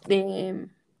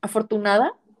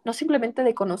afortunada, no simplemente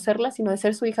de conocerla, sino de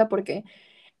ser su hija, porque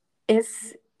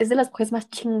es de las mujeres más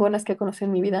chingonas que he conocido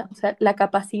en mi vida. O sea, la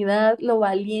capacidad, lo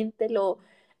valiente,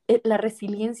 la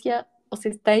resiliencia, o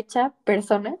sea, está hecha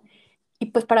persona. Y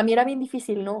pues para mí era bien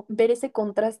difícil, ¿no? Ver ese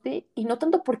contraste y no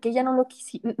tanto porque ella no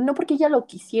porque ella lo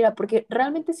quisiera, porque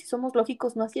realmente si somos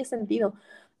lógicos no hacía sentido.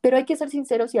 Pero hay que ser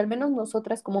sinceros y al menos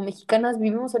nosotras como mexicanas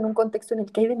vivimos en un contexto en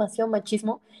el que hay demasiado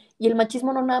machismo y el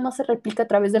machismo no nada más se replica a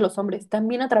través de los hombres,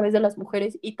 también a través de las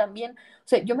mujeres y también, o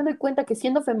sea, yo me doy cuenta que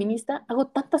siendo feminista hago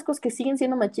tantas cosas que siguen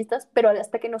siendo machistas, pero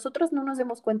hasta que nosotros no nos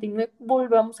demos cuenta y no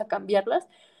volvamos a cambiarlas,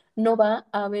 no va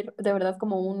a haber de verdad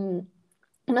como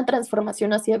una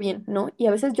transformación hacia bien, ¿no? Y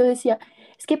a veces yo decía,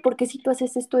 es que ¿por qué si tú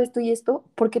haces esto, esto y esto,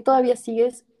 por qué todavía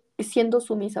sigues siendo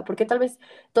sumisa? ¿Por qué tal vez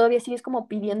todavía sigues como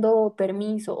pidiendo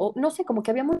permiso? O no sé, como que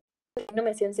había muchas cosas que no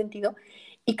me hacían sentido.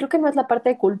 Y creo que no es la parte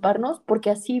de culparnos, porque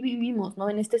así vivimos, ¿no?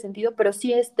 En este sentido, pero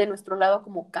sí es de nuestro lado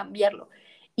como cambiarlo.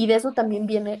 Y de eso también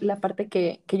viene la parte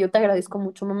que yo te agradezco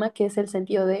mucho, mamá, que es el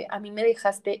sentido de a mí me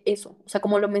dejaste eso. O sea,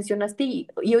 como lo mencionaste, y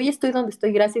hoy estoy donde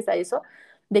estoy gracias a eso,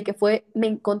 de que fue,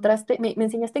 me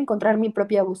enseñaste a encontrar mi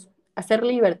propia voz, a hacer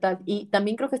libertad. Y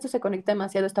también creo que esto se conecta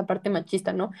demasiado a esta parte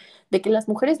machista, ¿no? De que las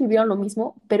mujeres vivieron lo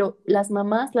mismo, pero las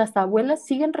mamás, las abuelas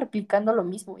siguen replicando lo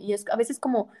mismo. Y es a veces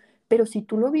como, pero si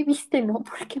tú lo viviste, ¿no?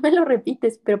 ¿Por qué me lo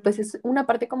repites? Pero pues es una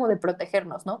parte como de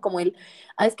protegernos, ¿no? Como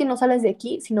es que no sales de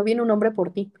aquí si no viene un hombre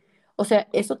por ti. O sea,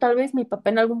 eso tal vez mi papá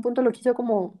en algún punto lo quiso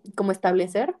como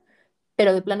establecer,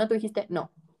 pero de plano tú dijiste,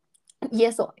 no, y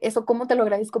eso, ¿cómo te lo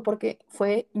agradezco? Porque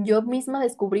fue yo misma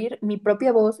descubrir mi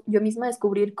propia voz, yo misma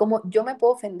descubrir cómo yo me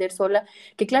puedo ofender sola,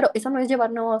 que claro, eso no es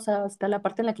llevarnos hasta la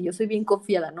parte en la que yo soy bien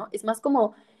confiada, ¿no? Es más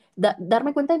como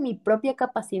darme cuenta de mi propia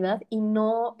capacidad y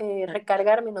no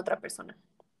recargarme en otra persona.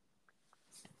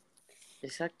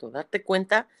 Exacto, darte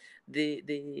cuenta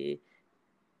de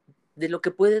de lo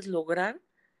que puedes lograr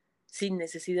sin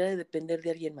necesidad de depender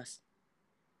de alguien más,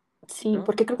 Sí, ¿no?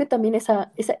 porque creo que también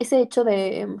ese hecho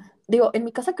de, digo, en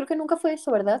mi casa creo que nunca fue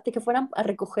eso, ¿verdad? De que fueran a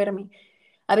recogerme.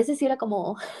 A veces sí era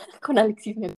como con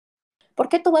Alexis, ¿por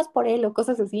qué tú vas por él? O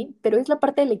cosas así, pero es la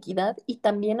parte de la equidad y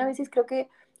también a veces creo que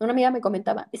una amiga me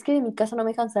comentaba, es que de mi casa no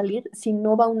me dejan salir si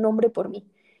no va un hombre por mí.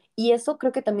 Y eso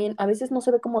creo que también a veces no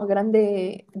se ve como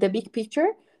grande de big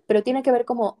picture, pero tiene que ver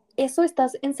como eso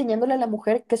estás enseñándole a la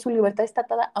mujer que su libertad está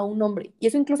atada a un hombre. Y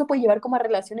eso incluso puede llevar como a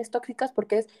relaciones tóxicas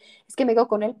porque es que me quedo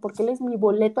con él porque él es mi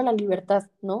boleto a la libertad,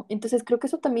 ¿no? Entonces creo que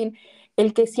eso también,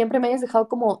 el que siempre me hayas dejado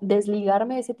como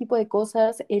desligarme de ese tipo de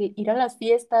cosas, el ir a las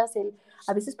fiestas, el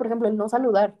a veces, por ejemplo, el no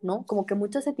saludar, ¿no? Como que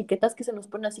muchas etiquetas que se nos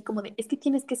ponen así como de, es que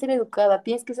tienes que ser educada,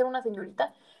 tienes que ser una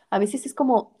señorita. A veces es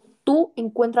como tú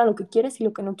encuentras lo que quieres y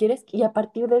lo que no quieres y a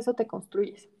partir de eso te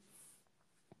construyes.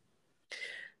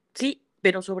 Sí,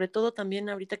 pero sobre todo también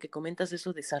ahorita que comentas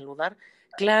eso de saludar,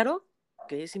 claro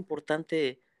que es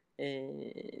importante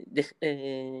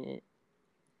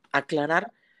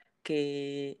aclarar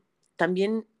que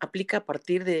también aplica a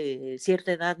partir de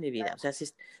cierta edad, mi vida. O sea,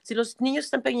 si los niños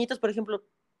están pequeñitos, por ejemplo,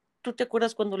 ¿tú te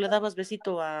acuerdas cuando le dabas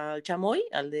besito al chamoy,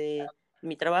 al de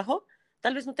mi trabajo?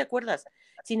 Tal vez no te acuerdas.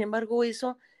 Sin embargo,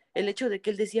 eso, el hecho de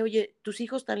que él decía, oye, tus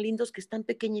hijos tan lindos que están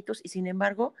pequeñitos y sin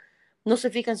embargo no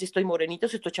se fijan si estoy morenito,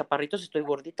 si estoy chaparrito, si estoy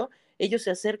gordito, ellos se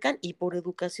acercan y por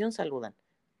educación saludan.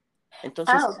 Ah,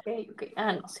 Entonces, ok, ok.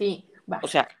 Ah, no, sí, va. o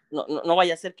sea, no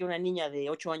vaya a ser que una niña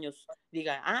de 8 años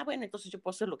diga, ah, bueno, entonces yo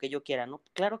puedo hacer lo que yo quiera, ¿no?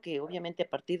 Claro que obviamente a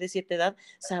partir de cierta edad,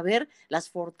 saber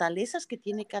las fortalezas que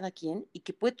tiene cada quien y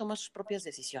que puede tomar sus propias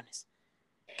decisiones,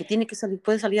 que tiene que salir,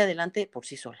 puede salir adelante por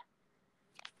sí sola.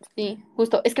 Sí,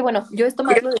 justo. Es que bueno, yo esto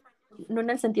más no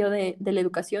en el sentido de la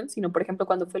educación, sino por ejemplo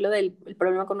cuando fue lo del el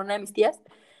problema con una de mis tías,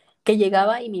 que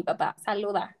llegaba y mi papá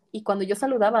saluda. Y cuando yo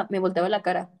saludaba, me volteaba la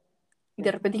cara. Y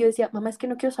de repente yo decía, mamá, es que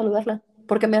no quiero saludarla,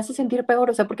 porque me hace sentir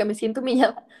peor, o sea, porque me siento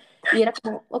humillada. Y era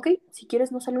como, ok, si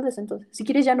quieres no saludes entonces, si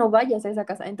quieres ya no vayas a esa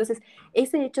casa. Entonces,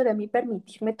 ese hecho de a mí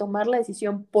permitirme tomar la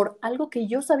decisión por algo que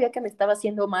yo sabía que me estaba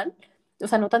haciendo mal, o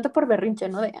sea, no tanto por berrinche,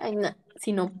 ¿no? De, ay, no,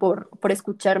 sino por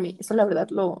escucharme. Eso la verdad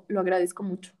lo agradezco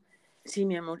mucho. Sí,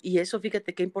 mi amor, y eso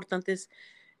fíjate qué importante es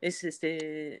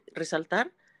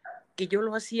resaltar que yo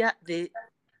lo hacía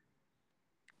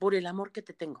por el amor que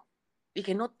te tengo.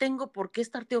 Dije, no tengo por qué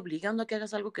estarte obligando a que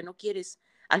hagas algo que no quieres,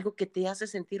 algo que te hace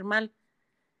sentir mal.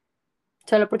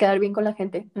 Solo por quedar bien con la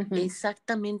gente. Ujú.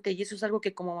 Exactamente, y eso es algo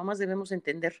que como mamás debemos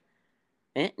entender.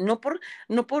 ¿Eh? No por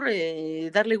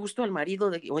darle gusto al marido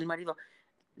o el marido,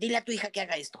 dile a tu hija que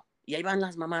haga esto. Y ahí van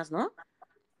las mamás, ¿no?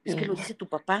 Es que Sí. lo dice tu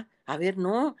papá. A ver,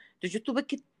 no. Entonces yo tuve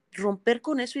que romper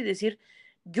con eso y decir,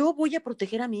 yo voy a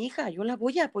proteger a mi hija, yo la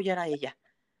voy a apoyar a ella.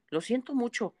 Lo siento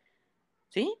mucho,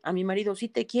 ¿sí? A mi marido sí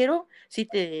te quiero, sí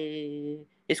te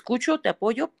escucho, te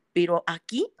apoyo, pero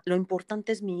aquí lo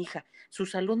importante es mi hija, su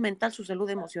salud mental, su salud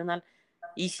emocional.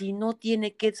 Y si no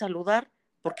tiene que saludar,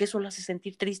 porque eso la hace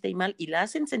sentir triste y mal y la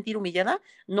hacen sentir humillada,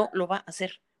 no lo va a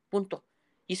hacer. Punto.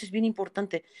 Y eso es bien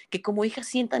importante, que como hijas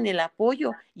sientan el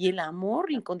apoyo y el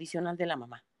amor incondicional de la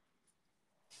mamá.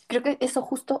 Creo que eso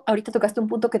justo ahorita tocaste un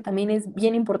punto que también es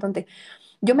bien importante.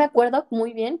 Yo me acuerdo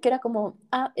muy bien que era como,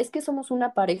 ah, es que somos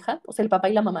una pareja, o sea, el papá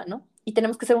y la mamá, ¿no? Y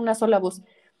tenemos que ser una sola voz.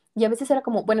 Y a veces era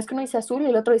como, bueno, es que uno dice azul y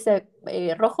el otro dice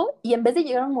rojo, y en vez de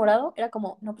llegar a un morado, era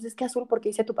como, no, pues es que azul porque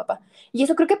dice tu papá. Y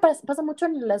eso creo que pasa mucho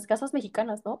en las casas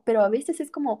mexicanas, ¿no? Pero a veces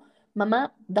es como,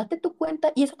 mamá, date tu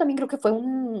cuenta, y eso también creo que fue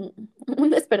un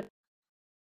despertar.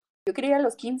 Yo quería ir a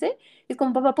los 15 y es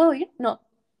como, papá, ¿puedo ir? No.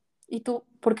 ¿Y tú,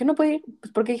 por qué no puede ir?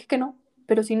 Pues porque dije que no.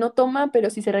 Pero si no toma, pero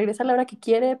si se regresa a la hora que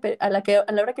quiere, a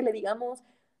la hora que le digamos,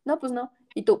 no, pues no.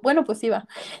 Y tú, bueno, pues sí va.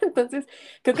 Entonces,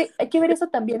 creo que hay que ver eso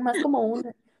también más como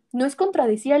no es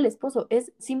contradecir al esposo,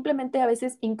 es simplemente a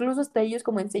veces, incluso hasta ellos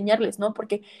como enseñarles, ¿no?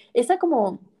 Porque esa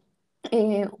como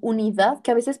unidad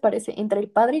que a veces parece entre el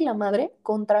padre y la madre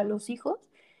contra los hijos,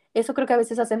 eso creo que a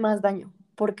veces hace más daño,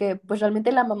 porque pues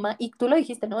realmente la mamá, y tú lo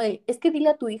dijiste, ¿no? Es que dile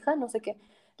a tu hija, no sé qué,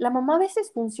 la mamá a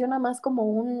veces funciona más como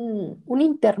un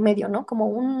intermedio, ¿no? Como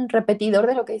un repetidor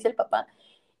de lo que dice el papá.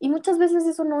 Y muchas veces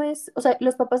eso no es, o sea,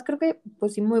 los papás creo que,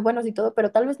 pues sí, muy buenos y todo, pero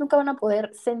tal vez nunca van a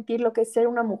poder sentir lo que es ser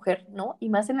una mujer, ¿no? Y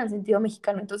más en el sentido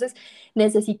mexicano. Entonces,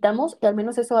 necesitamos, y al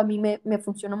menos eso a mí me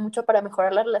funcionó mucho para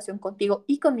mejorar la relación contigo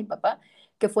y con mi papá,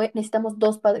 que fue, necesitamos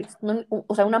dos padres, ¿no?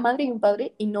 O sea, una madre y un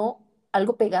padre y no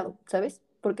algo pegado, ¿sabes?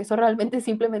 Porque eso realmente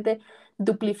simplemente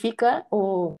duplifica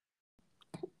o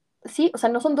sí, o sea,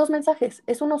 no son dos mensajes,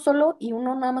 es uno solo y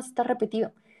uno nada más está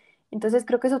repetido. Entonces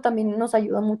creo que eso también nos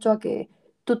ayuda mucho a que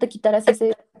tú te quitaras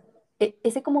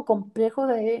ese como complejo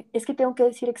de, es que tengo que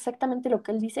decir exactamente lo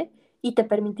que él dice y te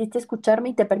permitiste escucharme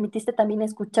y te permitiste también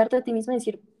escucharte a ti misma y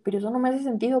decir, pero eso no me hace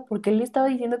sentido, porque él le estaba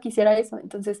diciendo que hiciera eso.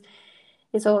 Entonces,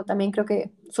 eso también creo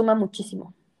que suma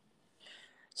muchísimo.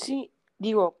 Sí,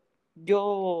 digo,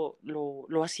 yo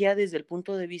lo hacía desde el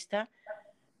punto de vista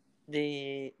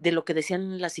de lo que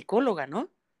decían la psicóloga, ¿no?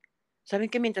 Saben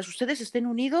que mientras ustedes estén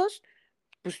unidos,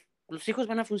 pues los hijos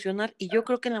van a funcionar y yo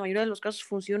creo que en la mayoría de los casos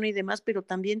funciona y demás, pero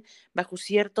también bajo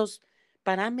ciertos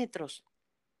parámetros,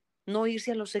 no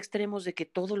irse a los extremos de que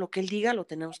todo lo que él diga lo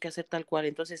tenemos que hacer tal cual.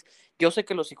 Entonces, yo sé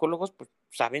que los psicólogos pues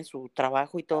saben su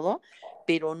trabajo y todo,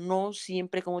 pero no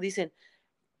siempre, como dicen,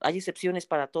 hay excepciones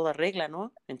para toda regla,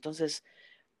 ¿no? Entonces,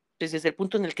 pues desde el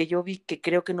punto en el que yo vi que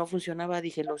creo que no funcionaba,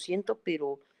 dije, lo siento,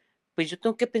 pero pues yo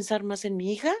tengo que pensar más en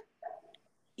mi hija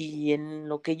y en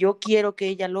lo que yo quiero que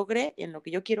ella logre, en lo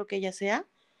que yo quiero que ella sea,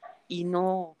 y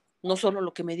no solo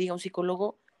lo que me diga un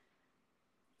psicólogo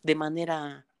de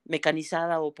manera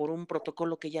mecanizada o por un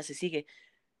protocolo que ya se sigue,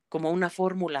 como una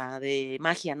fórmula de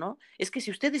magia, ¿no? Es que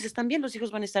si ustedes están bien, los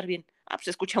hijos van a estar bien. Ah, pues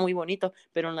se escucha muy bonito,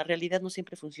 pero en la realidad no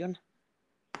siempre funciona.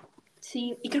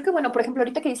 Sí, y creo que bueno, por ejemplo,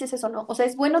 ahorita que dices eso, ¿no? O sea,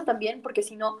 es bueno también porque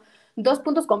si no, dos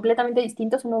puntos completamente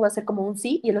distintos, uno va a ser como un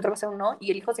sí y el otro va a ser un no, y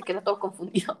el hijo se queda todo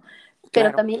confundido. Pero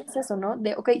Claro, también es eso, ¿no?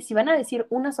 De, ok, si van a decir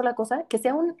una sola cosa, que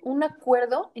sea un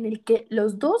acuerdo en el que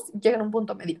los dos lleguen a un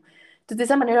punto medio. Entonces, de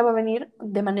esa manera va a venir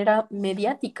de manera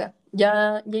mediática,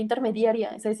 ya intermediaria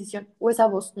esa decisión, o esa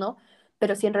voz, ¿no?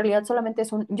 Pero si en realidad solamente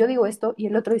es un yo digo esto y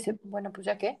el otro dice, bueno, pues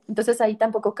ya qué, entonces ahí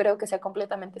tampoco creo que sea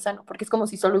completamente sano, porque es como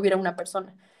si solo hubiera una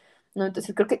persona. ¿No?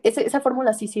 Entonces creo que esa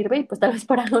fórmula sí sirve y pues tal vez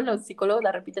por algo los psicólogos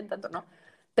la repiten tanto, ¿no?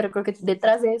 Pero creo que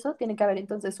detrás de eso tiene que haber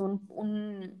entonces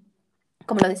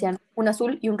como lo decían, un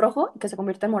azul y un rojo que se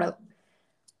convierte en morado.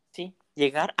 sí,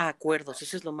 llegar a acuerdos,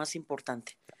 eso es lo más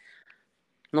importante.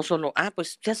 No solo, ah,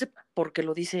 pues se hace porque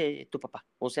lo dice tu papá,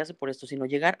 o se hace por esto, sino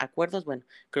llegar a acuerdos, bueno,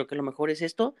 creo que lo mejor es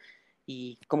esto,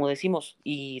 y como decimos,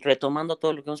 y retomando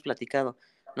todo lo que hemos platicado,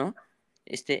 ¿no?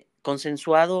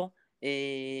 Consensuado,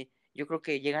 yo creo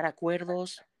que llegar a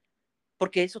acuerdos,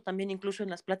 porque eso también incluso en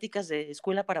las pláticas de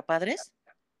escuela para padres,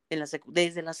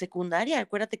 desde la secundaria,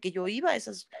 acuérdate que yo iba a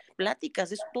esas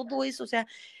pláticas, todo eso, o sea,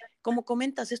 como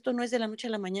comentas, esto no es de la noche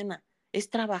a la mañana, es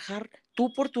trabajar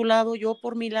tú por tu lado, yo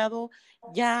por mi lado,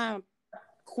 ya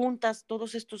juntas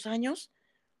todos estos años,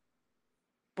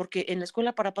 porque en la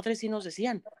escuela para padres sí nos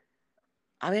decían,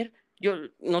 a ver,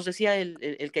 nos decía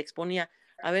el que exponía,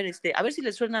 a ver si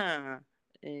les suena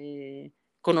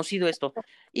conocido esto.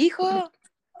 Hijo,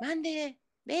 mande,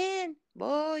 ven,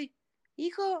 voy.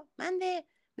 Hijo, mande,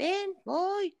 ven,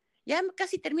 voy. Ya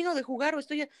casi termino de jugar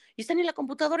y están en la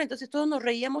computadora, entonces todos nos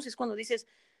reíamos, es cuando dices,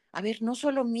 a ver, no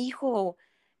solo mi hijo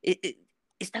eh, eh,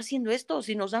 está haciendo esto,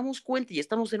 si nos damos cuenta y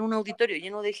estamos en un auditorio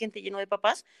lleno de gente, lleno de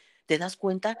papás, te das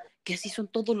cuenta que así son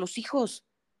todos los hijos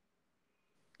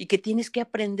y que tienes que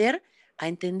aprender a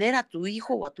entender a tu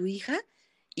hijo o a tu hija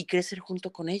y crecer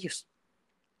junto con ellos.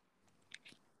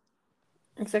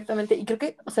 Exactamente, y creo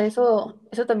que, o sea, eso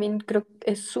también creo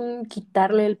que es un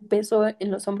quitarle el peso en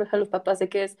los hombros a los papás de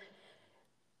que es,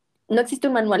 no existe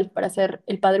un manual para ser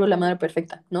el padre o la madre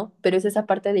perfecta, ¿no? Pero es esa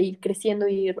parte de ir creciendo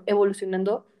y ir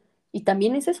evolucionando. Y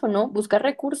también es eso, ¿no? Buscar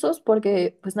recursos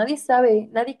porque pues nadie sabe,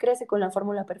 nadie crece con la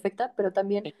fórmula perfecta, pero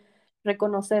también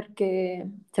reconocer que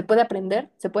se puede aprender,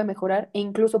 se puede mejorar e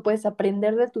incluso puedes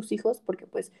aprender de tus hijos porque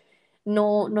pues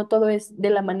no todo es de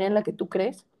la manera en la que tú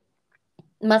crees.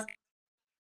 Más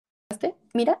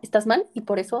mira, estás mal y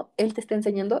por eso él te está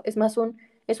enseñando, es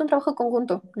un trabajo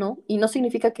conjunto, ¿no? Y no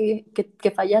significa que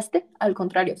fallaste, al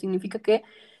contrario, significa que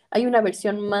hay una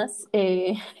versión más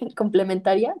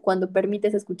complementaria cuando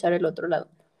permites escuchar el otro lado.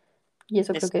 Y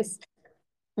eso creo Es, que es...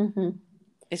 Ujú.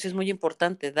 eso es muy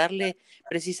importante, darle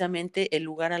precisamente el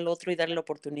lugar al otro y darle la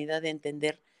oportunidad de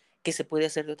entender que se puede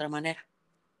hacer de otra manera,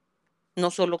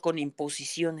 no solo con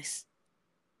imposiciones.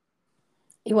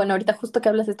 Y bueno, ahorita justo que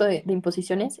hablas esto de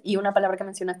imposiciones y una palabra que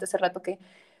mencionaste hace rato que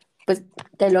pues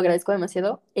te lo agradezco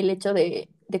demasiado, el hecho de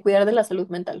cuidar de la salud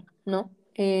mental, ¿no?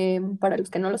 Para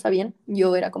los que no lo sabían,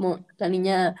 yo era como la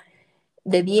niña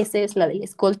de dieces, la de la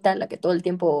escolta, la que todo el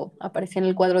tiempo aparecía en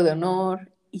el cuadro de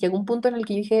honor. Y llegó un punto en el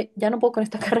que yo dije, ya no puedo con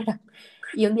esta carrera.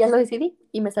 Y un día lo decidí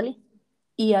y me salí.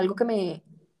 Y algo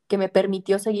que me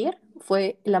permitió seguir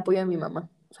fue el apoyo de mi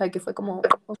mamá. O sea, que fue como,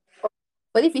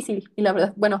 fue difícil. Y la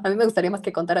verdad, bueno, a mí me gustaría más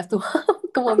que contaras tú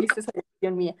cómo viste esa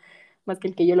decisión mía, más que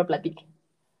el que yo lo platique.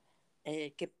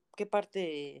 ¿Qué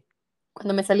parte?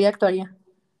 Cuando me salí actuaría.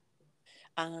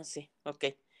 Ah, sí, ok.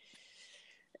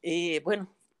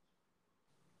 Bueno,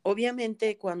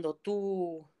 obviamente cuando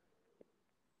tú,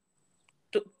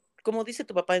 como dice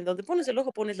tu papá, en donde pones el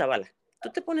ojo pones la bala. Tú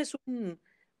te pones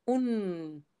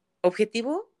un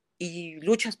objetivo y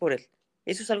luchas por él.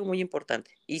 Eso es algo muy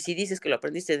importante. Y si dices que lo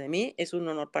aprendiste de mí, es un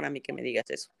honor para mí que me digas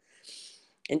eso.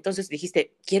 Entonces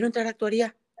dijiste, quiero entrar a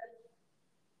actuaría.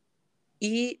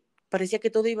 Y parecía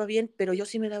que todo iba bien, pero yo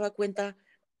sí me daba cuenta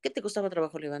que te costaba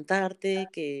trabajo levantarte,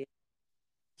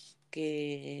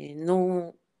 que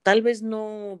no, tal vez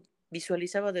no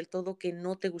visualizaba del todo que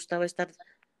no te gustaba estar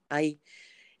ahí.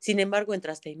 Sin embargo,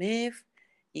 entraste a IMEF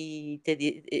y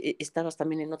estabas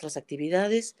también en otras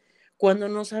actividades. Cuando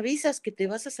nos avisas que te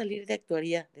vas a salir de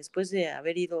actuaría después de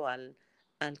haber ido al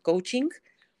coaching,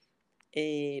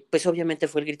 pues obviamente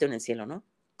fue el grito en el cielo, ¿no?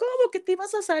 ¿Cómo que te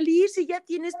vas a salir si ya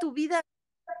tienes tu vida,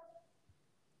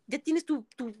 ya tienes tu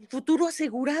futuro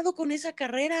asegurado con esa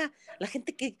carrera? La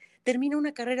gente que termina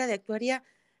una carrera de actuaría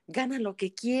gana lo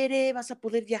que quiere, vas a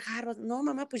poder viajar. No,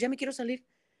 mamá, pues ya me quiero salir.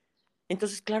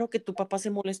 Entonces, claro que tu papá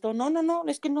se molestó. No, no, no,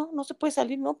 es que no, no se puede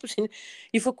salir, no. Pues,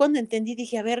 y fue cuando entendí,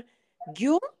 dije, a ver,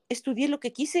 yo estudié lo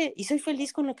que quise y soy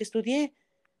feliz con lo que estudié.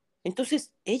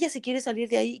 Entonces, ella si quiere salir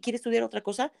de ahí y quiere estudiar otra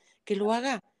cosa, que lo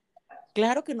haga.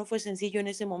 Claro que no fue sencillo en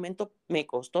ese momento, me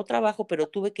costó trabajo, pero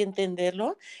tuve que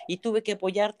entenderlo y tuve que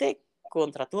apoyarte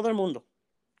contra todo el mundo,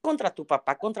 contra tu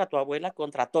papá, contra tu abuela,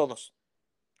 contra todos.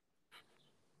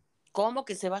 ¿Cómo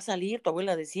que se va a salir? Tu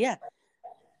abuela decía,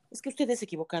 es que ustedes se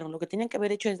equivocaron, lo que tenían que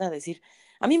haber hecho es decir,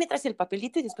 a mí me traes el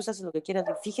papelito y después haces lo que quieras.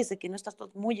 Fíjese que no estás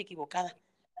muy equivocada,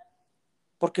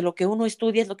 porque lo que uno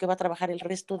estudia es lo que va a trabajar el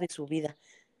resto de su vida.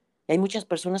 Hay muchas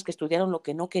personas que estudiaron lo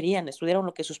que no querían, estudiaron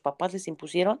lo que sus papás les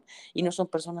impusieron y no son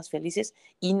personas felices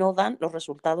y no dan los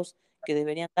resultados que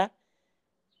deberían dar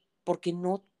porque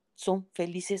no son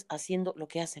felices haciendo lo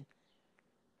que hacen.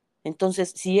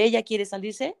 Entonces, si ella quiere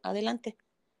salirse, adelante.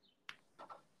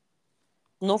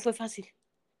 No fue fácil.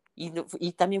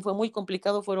 Y también fue muy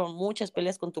complicado, fueron muchas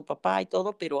peleas con tu papá y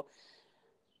todo, pero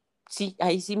sí,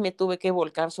 ahí sí me tuve que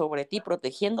volcar sobre ti,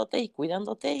 protegiéndote y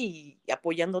cuidándote y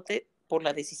apoyándote por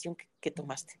la decisión que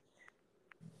tomaste.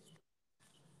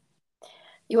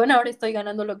 Y bueno, ahora estoy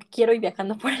ganando lo que quiero y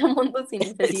viajando por el mundo sin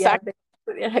necesidad Exacto. de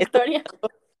estudiar actuaría.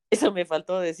 Eso me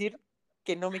faltó decir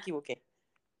que no me equivoqué,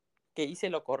 que hice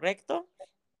lo correcto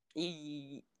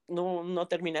y no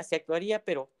terminaste actuaría,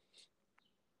 pero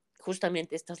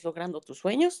justamente estás logrando tus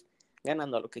sueños,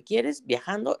 ganando lo que quieres,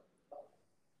 viajando,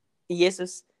 y eso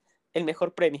es el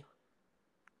mejor premio.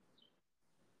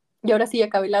 Y ahora sí ya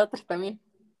acabé la otra también.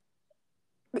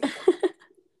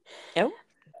 ¿Eh?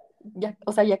 Ya,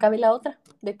 o sea, ya acabé la otra.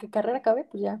 ¿De qué carrera acabé?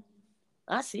 Pues ya.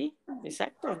 Ah, sí,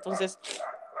 exacto. Entonces,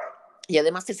 y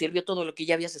además te sirvió todo lo que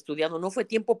ya habías estudiado. No fue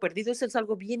tiempo perdido. Eso es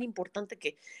algo bien importante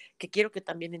que quiero que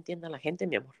también entienda la gente,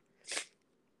 mi amor.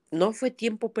 No fue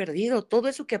tiempo perdido. Todo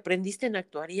eso que aprendiste en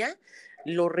actuaría,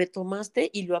 lo retomaste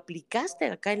y lo aplicaste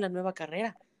acá en la nueva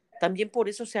carrera. También por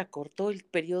eso se acortó el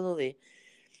periodo de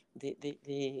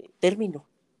término,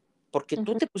 porque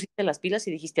tú Ujú. te pusiste las pilas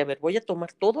y dijiste, a ver, voy a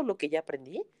tomar todo lo que ya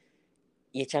aprendí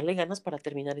y echarle ganas para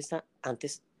terminar esta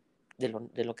antes de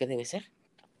lo que debe ser.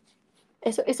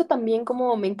 Eso también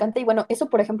como me encanta. Y bueno, eso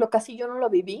por ejemplo casi yo no lo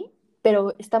viví,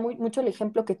 pero está muy mucho el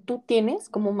ejemplo que tú tienes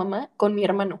como mamá con mi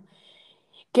hermano,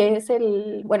 que es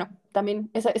el, bueno, también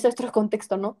ese es otro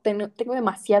contexto, ¿no? Tengo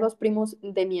demasiados primos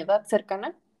de mi edad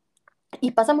cercana.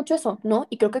 Y pasa mucho eso, ¿no?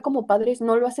 Y creo que como padres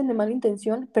no lo hacen de mala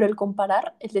intención, pero el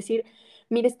comparar, es decir,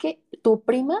 mire, es que tu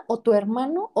prima o tu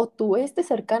hermano o tu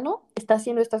cercano está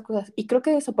haciendo estas cosas. Y creo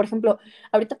que eso, por ejemplo,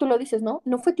 ahorita tú lo dices, ¿no?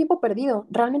 No fue tiempo perdido.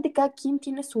 Realmente cada quien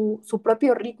tiene su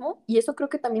propio ritmo y eso creo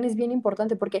que también es bien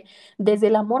importante porque desde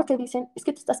el amor que dicen, es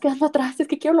que te estás quedando atrás, es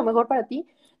que quiero lo mejor para ti,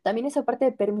 también esa parte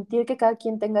de permitir que cada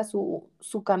quien tenga su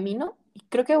camino. Y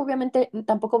creo que obviamente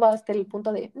tampoco va hasta el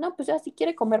punto de, no, pues ya si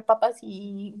quiere comer papas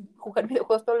y jugar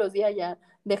videojuegos todos los días, ya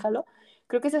déjalo.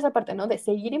 Creo que es esa parte, ¿no? De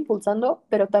seguir impulsando,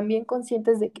 pero también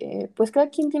conscientes de que pues cada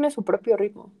quien tiene su propio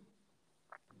ritmo.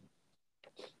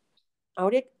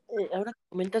 Ahora que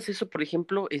comentas eso, por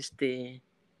ejemplo,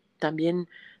 también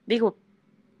digo,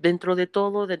 dentro de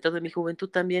todo, dentro de mi juventud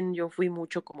también yo fui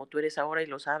mucho como tú eres ahora y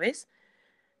lo sabes,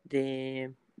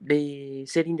 de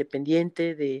ser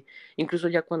independiente, de incluso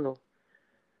ya cuando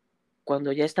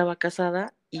ya estaba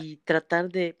casada y tratar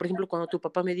de, por ejemplo, cuando tu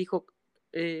papá me dijo,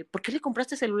 ¿por qué le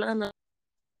compraste celular a una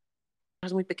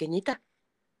es muy pequeñita?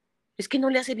 Es que no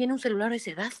le hace bien un celular a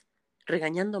esa edad,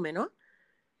 regañándome, ¿no?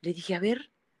 Le dije, a ver,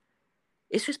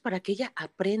 eso es para que ella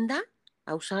aprenda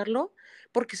a usarlo,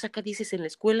 porque saca 10 en la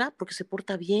escuela, porque se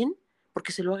porta bien,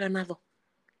 porque se lo ha ganado.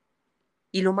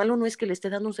 Y lo malo no es que le esté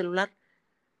dando un celular,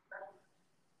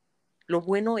 lo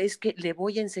bueno es que le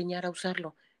voy a enseñar a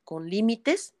usarlo con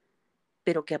límites,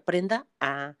 pero que aprenda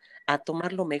a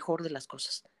tomar lo mejor de las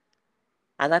cosas,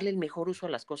 a darle el mejor uso a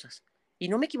las cosas. Y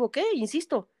no me equivoqué,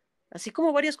 insisto, Así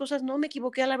como varias cosas, no me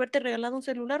equivoqué al haberte regalado un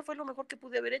celular, fue lo mejor que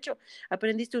pude haber hecho.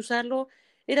 Aprendiste a usarlo,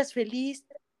 eras feliz,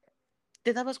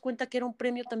 te dabas cuenta que era un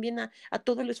premio también a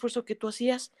todo el esfuerzo que tú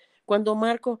hacías. Cuando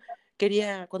Marco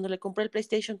cuando le compré el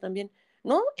PlayStation también,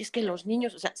 no, es que los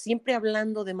niños, o sea, siempre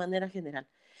hablando de manera general,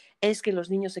 es que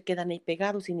los niños se quedan ahí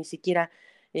pegados y ni siquiera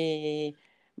eh,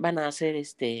 van a hacer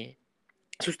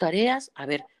sus tareas. A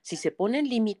ver, si se ponen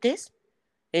límites,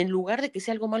 en lugar de que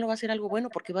sea algo malo, va a ser algo bueno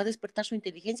porque va a despertar su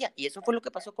inteligencia. Y eso fue lo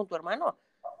que pasó con tu hermano.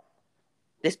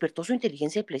 Despertó su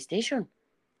inteligencia el PlayStation.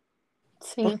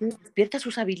 Sí, Porque despierta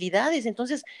sus habilidades.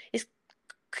 Entonces, es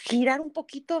girar un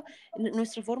poquito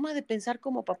nuestra forma de pensar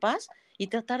como papás y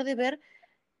tratar de ver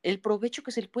el provecho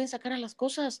que se le pueden sacar a las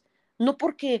cosas. No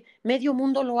porque medio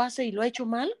mundo lo hace y lo ha hecho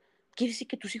mal, quiere decir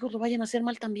que tus hijos lo vayan a hacer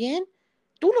mal también.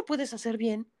 Tú lo puedes hacer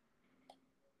bien.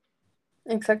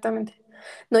 exactamente.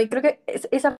 No, y creo que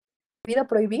esa vida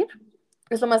prohibir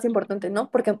es lo más importante, ¿no?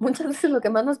 Porque muchas veces lo que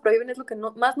más nos prohíben es lo que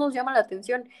más nos llama la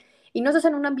atención. Y no se hace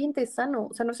en un ambiente sano.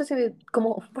 O sea, no se hace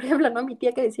como, por ejemplo, ¿no? Mi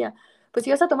tía que decía, pues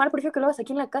si vas a tomar, prefiero que lo hagas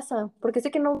aquí en la casa, porque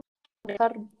sé que no vas a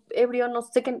dejar ebrio, no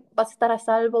sé que vas a estar a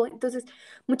salvo. Entonces,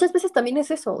 muchas veces también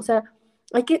es eso. O sea,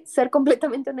 hay que ser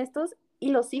completamente honestos y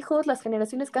los hijos, las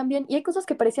generaciones cambian y hay cosas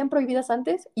que parecían prohibidas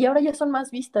antes y ahora ya son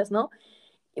más vistas, ¿no?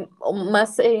 O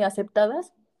más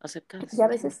aceptadas y Aceptadas. a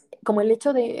veces como el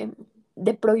hecho de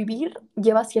prohibir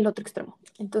lleva hacia el otro extremo.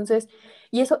 Entonces,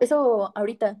 y eso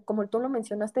ahorita, como tú lo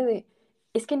mencionaste,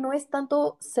 es que no es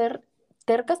tanto ser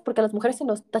tercas, porque a las mujeres se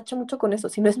nos tacha mucho con eso,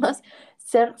 sino es más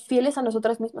ser fieles a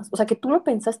nosotras mismas. O sea, que tú lo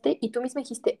pensaste y tú misma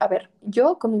dijiste, a ver,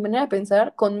 yo con mi manera de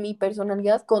pensar, con mi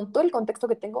personalidad, con todo el contexto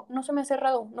que tengo, no se me hace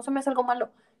errado, no se me hace algo malo,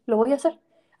 lo voy a hacer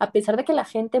a pesar de que la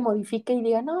gente modifique y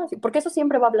diga, no, porque eso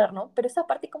siempre va a hablar, ¿no? Pero esa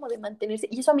parte como de mantenerse,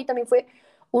 y eso a mí también fue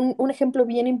un ejemplo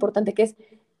bien importante, que es,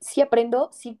 sí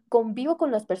aprendo, sí convivo con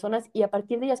las personas y a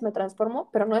partir de ellas me transformo,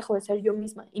 pero no dejo de ser yo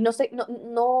misma. Y no sé,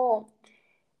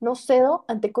 no cedo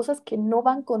ante cosas que no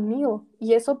van conmigo.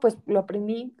 Y eso pues lo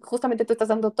aprendí, justamente tú estás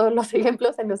dando todos los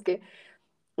ejemplos en los que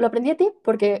lo aprendí a ti,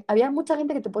 porque había mucha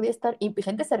gente que te podía estar, y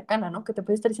gente cercana, ¿no? Que te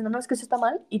podía estar diciendo, no, es que eso está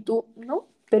mal, y tú, no,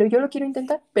 pero yo lo quiero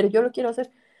intentar, pero yo lo quiero hacer.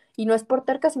 Y no es por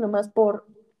terca, sino más por,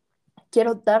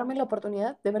 quiero darme la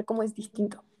oportunidad de ver cómo es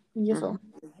distinto. Y Uh-huh. eso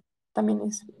también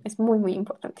es muy, muy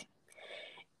importante.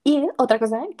 Y otra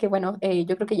cosa que, bueno,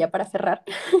 yo creo que ya para cerrar,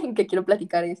 que quiero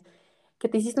platicar es que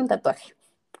te hiciste un tatuaje.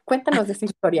 Cuéntanos de esa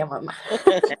historia, mamá.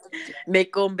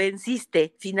 Me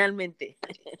convenciste, finalmente.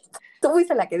 Tú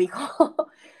fuiste la que dijo.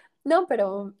 No,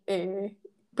 pero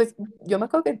pues yo me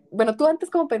acuerdo que, bueno, tú antes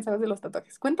cómo pensabas de los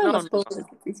tatuajes. No, Cuéntanos no, todo no. lo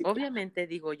que te hiciste. Obviamente,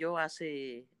 digo, yo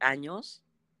hace años,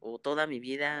 o toda mi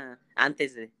vida,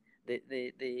 antes de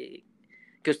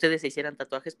que ustedes se hicieran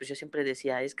tatuajes, pues yo siempre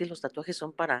decía, es que los tatuajes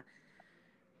son para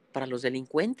los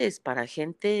delincuentes, para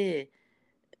gente,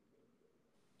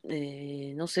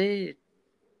 no sé,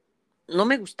 no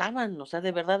me gustaban, o sea,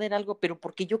 de verdad era algo, pero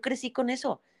porque yo crecí con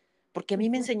eso, porque a mí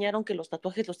me Ujú. enseñaron que los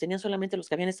tatuajes los tenían solamente los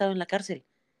que habían estado en la cárcel.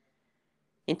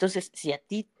 Entonces, si a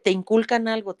ti te inculcan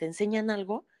algo, te enseñan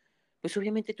algo, pues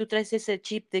obviamente tú traes ese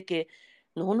chip de que,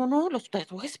 no, no, no, los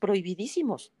tatuajes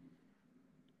prohibidísimos.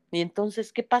 Y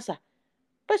entonces, ¿qué pasa?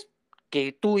 Pues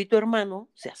que tú y tu hermano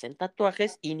se hacen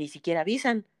tatuajes y ni siquiera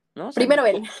avisan, ¿no? O sea, Primero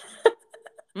él.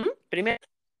 primero,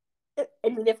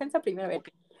 En mi defensa, primero él.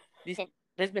 porque dicen,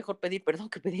 es mejor pedir perdón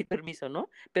que pedir permiso, ¿no?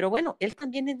 Pero bueno, él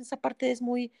también en esa parte es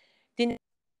muy, tiene,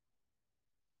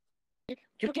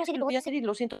 yo lo quiero hacer y lo voy a hacer y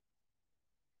lo siento.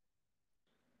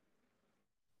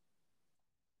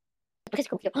 Porque se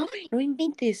confió, ¡ay, no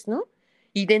inventes, ¿no?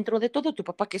 Y dentro de todo, tu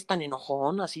papá que es tan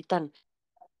enojón, así tan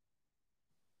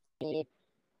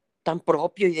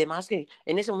propio y demás, que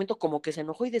en ese momento como que se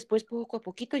enojó y después poco a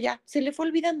poquito ya se le fue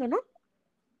olvidando, ¿no?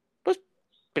 Pues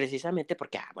precisamente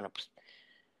porque, bueno, pues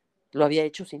lo había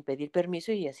hecho sin pedir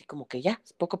permiso y así como que ya,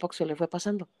 poco a poco se le fue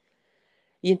pasando.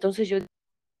 Y entonces yo,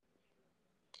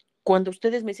 cuando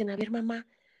ustedes me dicen, a ver, mamá,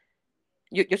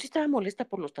 yo sí estaba molesta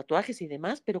por los tatuajes y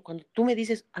demás, pero cuando tú me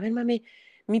dices, a ver, mami,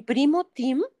 mi primo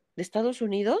Tim de Estados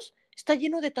Unidos está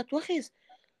lleno de tatuajes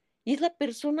y es la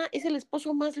persona, es el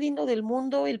esposo más lindo del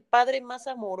mundo, el padre más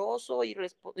amoroso y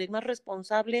el más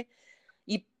responsable,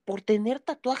 y por tener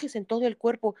tatuajes en todo el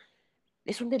cuerpo,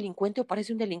 ¿es un delincuente o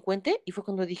parece un delincuente? Y fue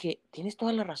cuando dije, tienes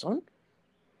toda la razón.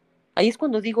 Ahí es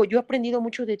cuando digo, yo he aprendido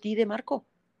mucho de ti y de Marco,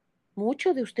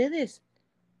 mucho de ustedes.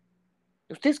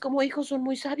 Ustedes como hijos son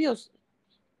muy sabios.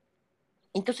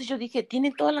 Entonces yo dije,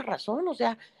 tienen toda la razón, o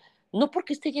sea, no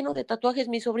porque esté lleno de tatuajes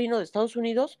mi sobrino de Estados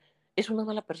Unidos, es una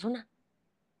mala persona.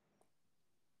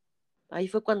 Ahí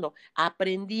fue cuando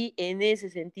aprendí en ese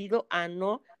sentido a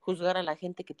no juzgar a la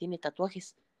gente que tiene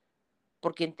tatuajes,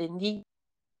 porque entendí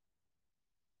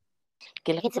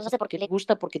que la gente se los hace porque le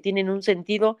gusta, porque tienen un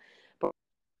sentido,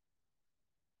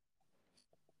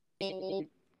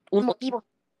 un motivo.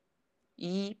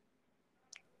 Y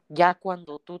ya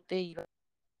cuando tú te ibas,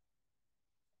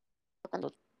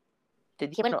 cuando te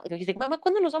dije, bueno, dijiste, mamá,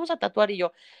 ¿cuándo nos vamos a tatuar? Y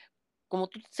yo, como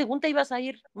tú, según te ibas a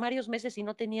ir varios meses y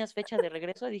no tenías fecha de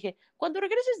regreso, dije, cuando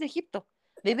regreses de Egipto,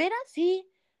 ¿de veras? Sí.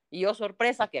 Y yo,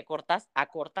 sorpresa, que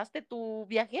acortaste tu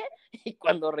viaje y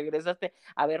cuando regresaste,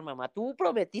 a ver, mamá, tú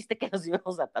prometiste que nos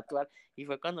íbamos a tatuar. Y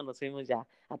fue cuando nos fuimos ya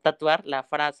a tatuar la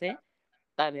frase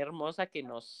tan hermosa que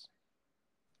nos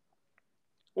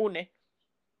une.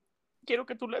 Quiero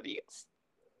que tú la digas.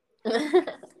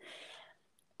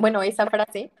 Bueno, esa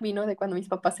frase vino de cuando mis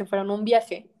papás se fueron a un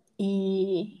viaje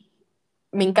y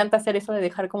me encanta hacer eso de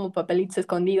dejar como papelitos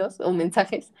escondidos o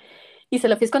mensajes. Y se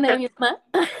lo fui a esconder a mi mamá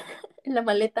en la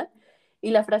maleta y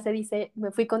la frase dice,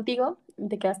 me fui contigo y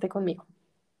te quedaste conmigo.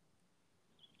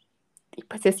 Y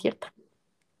pues es cierta,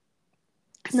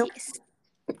 ¿no? Así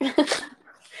es.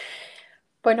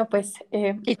 Bueno, pues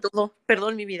Y todo,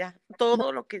 perdón mi vida,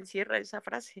 todo lo que encierra esa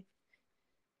frase.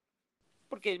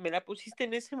 Porque me la pusiste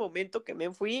en ese momento que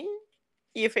me fui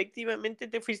y efectivamente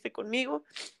te fuiste conmigo.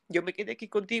 Yo me quedé aquí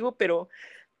contigo, pero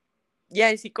ya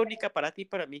es icónica para ti y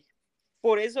para mí.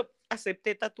 Por eso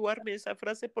acepté tatuarme esa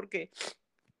frase porque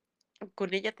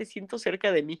con ella te siento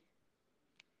cerca de mí.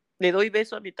 Le doy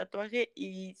beso a mi tatuaje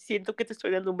y siento que te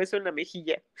estoy dando un beso en la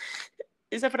mejilla.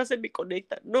 Esa frase me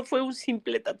conecta. No fue un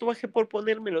simple tatuaje por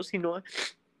ponérmelo, sino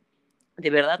de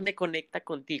verdad me conecta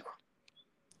contigo.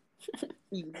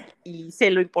 Y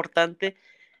sé lo importante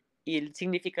y el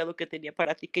significado que tenía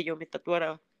para ti que yo me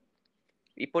tatuara.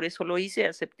 Y por eso lo hice,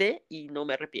 acepté y no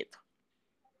me arrepiento.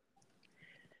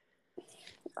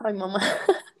 ay, mamá,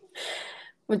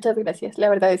 muchas gracias. La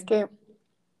verdad es que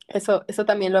eso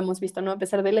también lo hemos visto, ¿no? A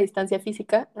pesar de la distancia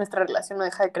física, nuestra relación no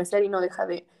deja de crecer y no deja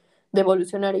de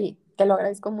evolucionar y te lo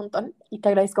agradezco un montón y te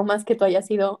agradezco más que tú hayas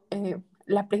sido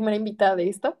la primera invitada de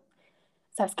esto.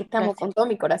 Sabes que te amo Gracias. con todo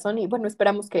mi corazón y bueno,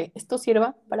 esperamos que esto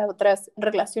sirva para otras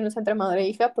relaciones entre madre e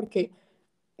hija porque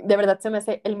de verdad se me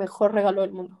hace el mejor regalo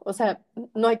del mundo. O sea,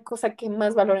 no hay cosa que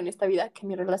más valore en esta vida que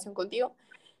mi relación contigo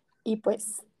y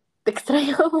pues te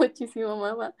extraño muchísimo,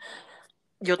 mamá.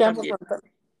 Yo Te amo un también. montón.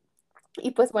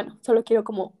 Y pues bueno, solo quiero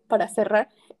como para cerrar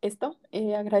esto,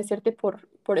 agradecerte por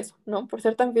eso, ¿no? Por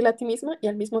ser tan fiel a ti misma y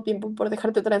al mismo tiempo por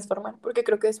dejarte transformar, porque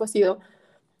creo que eso ha sido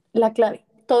la clave.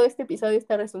 Todo este episodio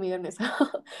está resumido en eso,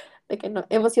 de que no,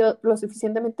 hemos sido lo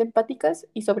suficientemente empáticas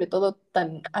y sobre todo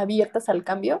tan abiertas al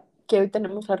cambio que hoy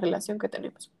tenemos la relación que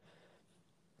tenemos.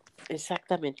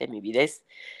 Exactamente, mi vida es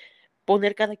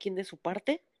poner cada quien de su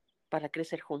parte para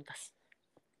crecer juntas.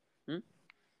 ¿Mm?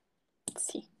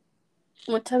 Sí,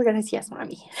 muchas gracias,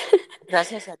 mami.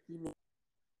 Gracias a ti.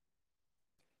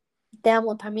 Te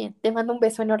amo también. Te mando un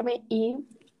beso enorme y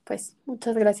pues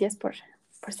muchas gracias por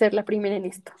ser la primera en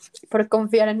esto, por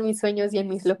confiar en mis sueños y en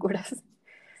mis locuras.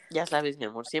 Ya sabes, mi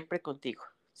amor, siempre contigo.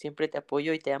 Siempre te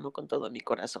apoyo y te amo con todo mi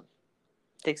corazón.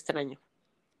 Te extraño.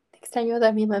 Te extraño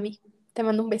también, mami. Te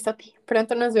mando un besote.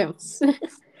 Pronto nos vemos.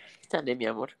 Sale, mi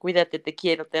amor. Cuídate, te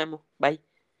quiero, te amo. Bye.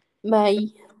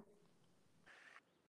 Bye.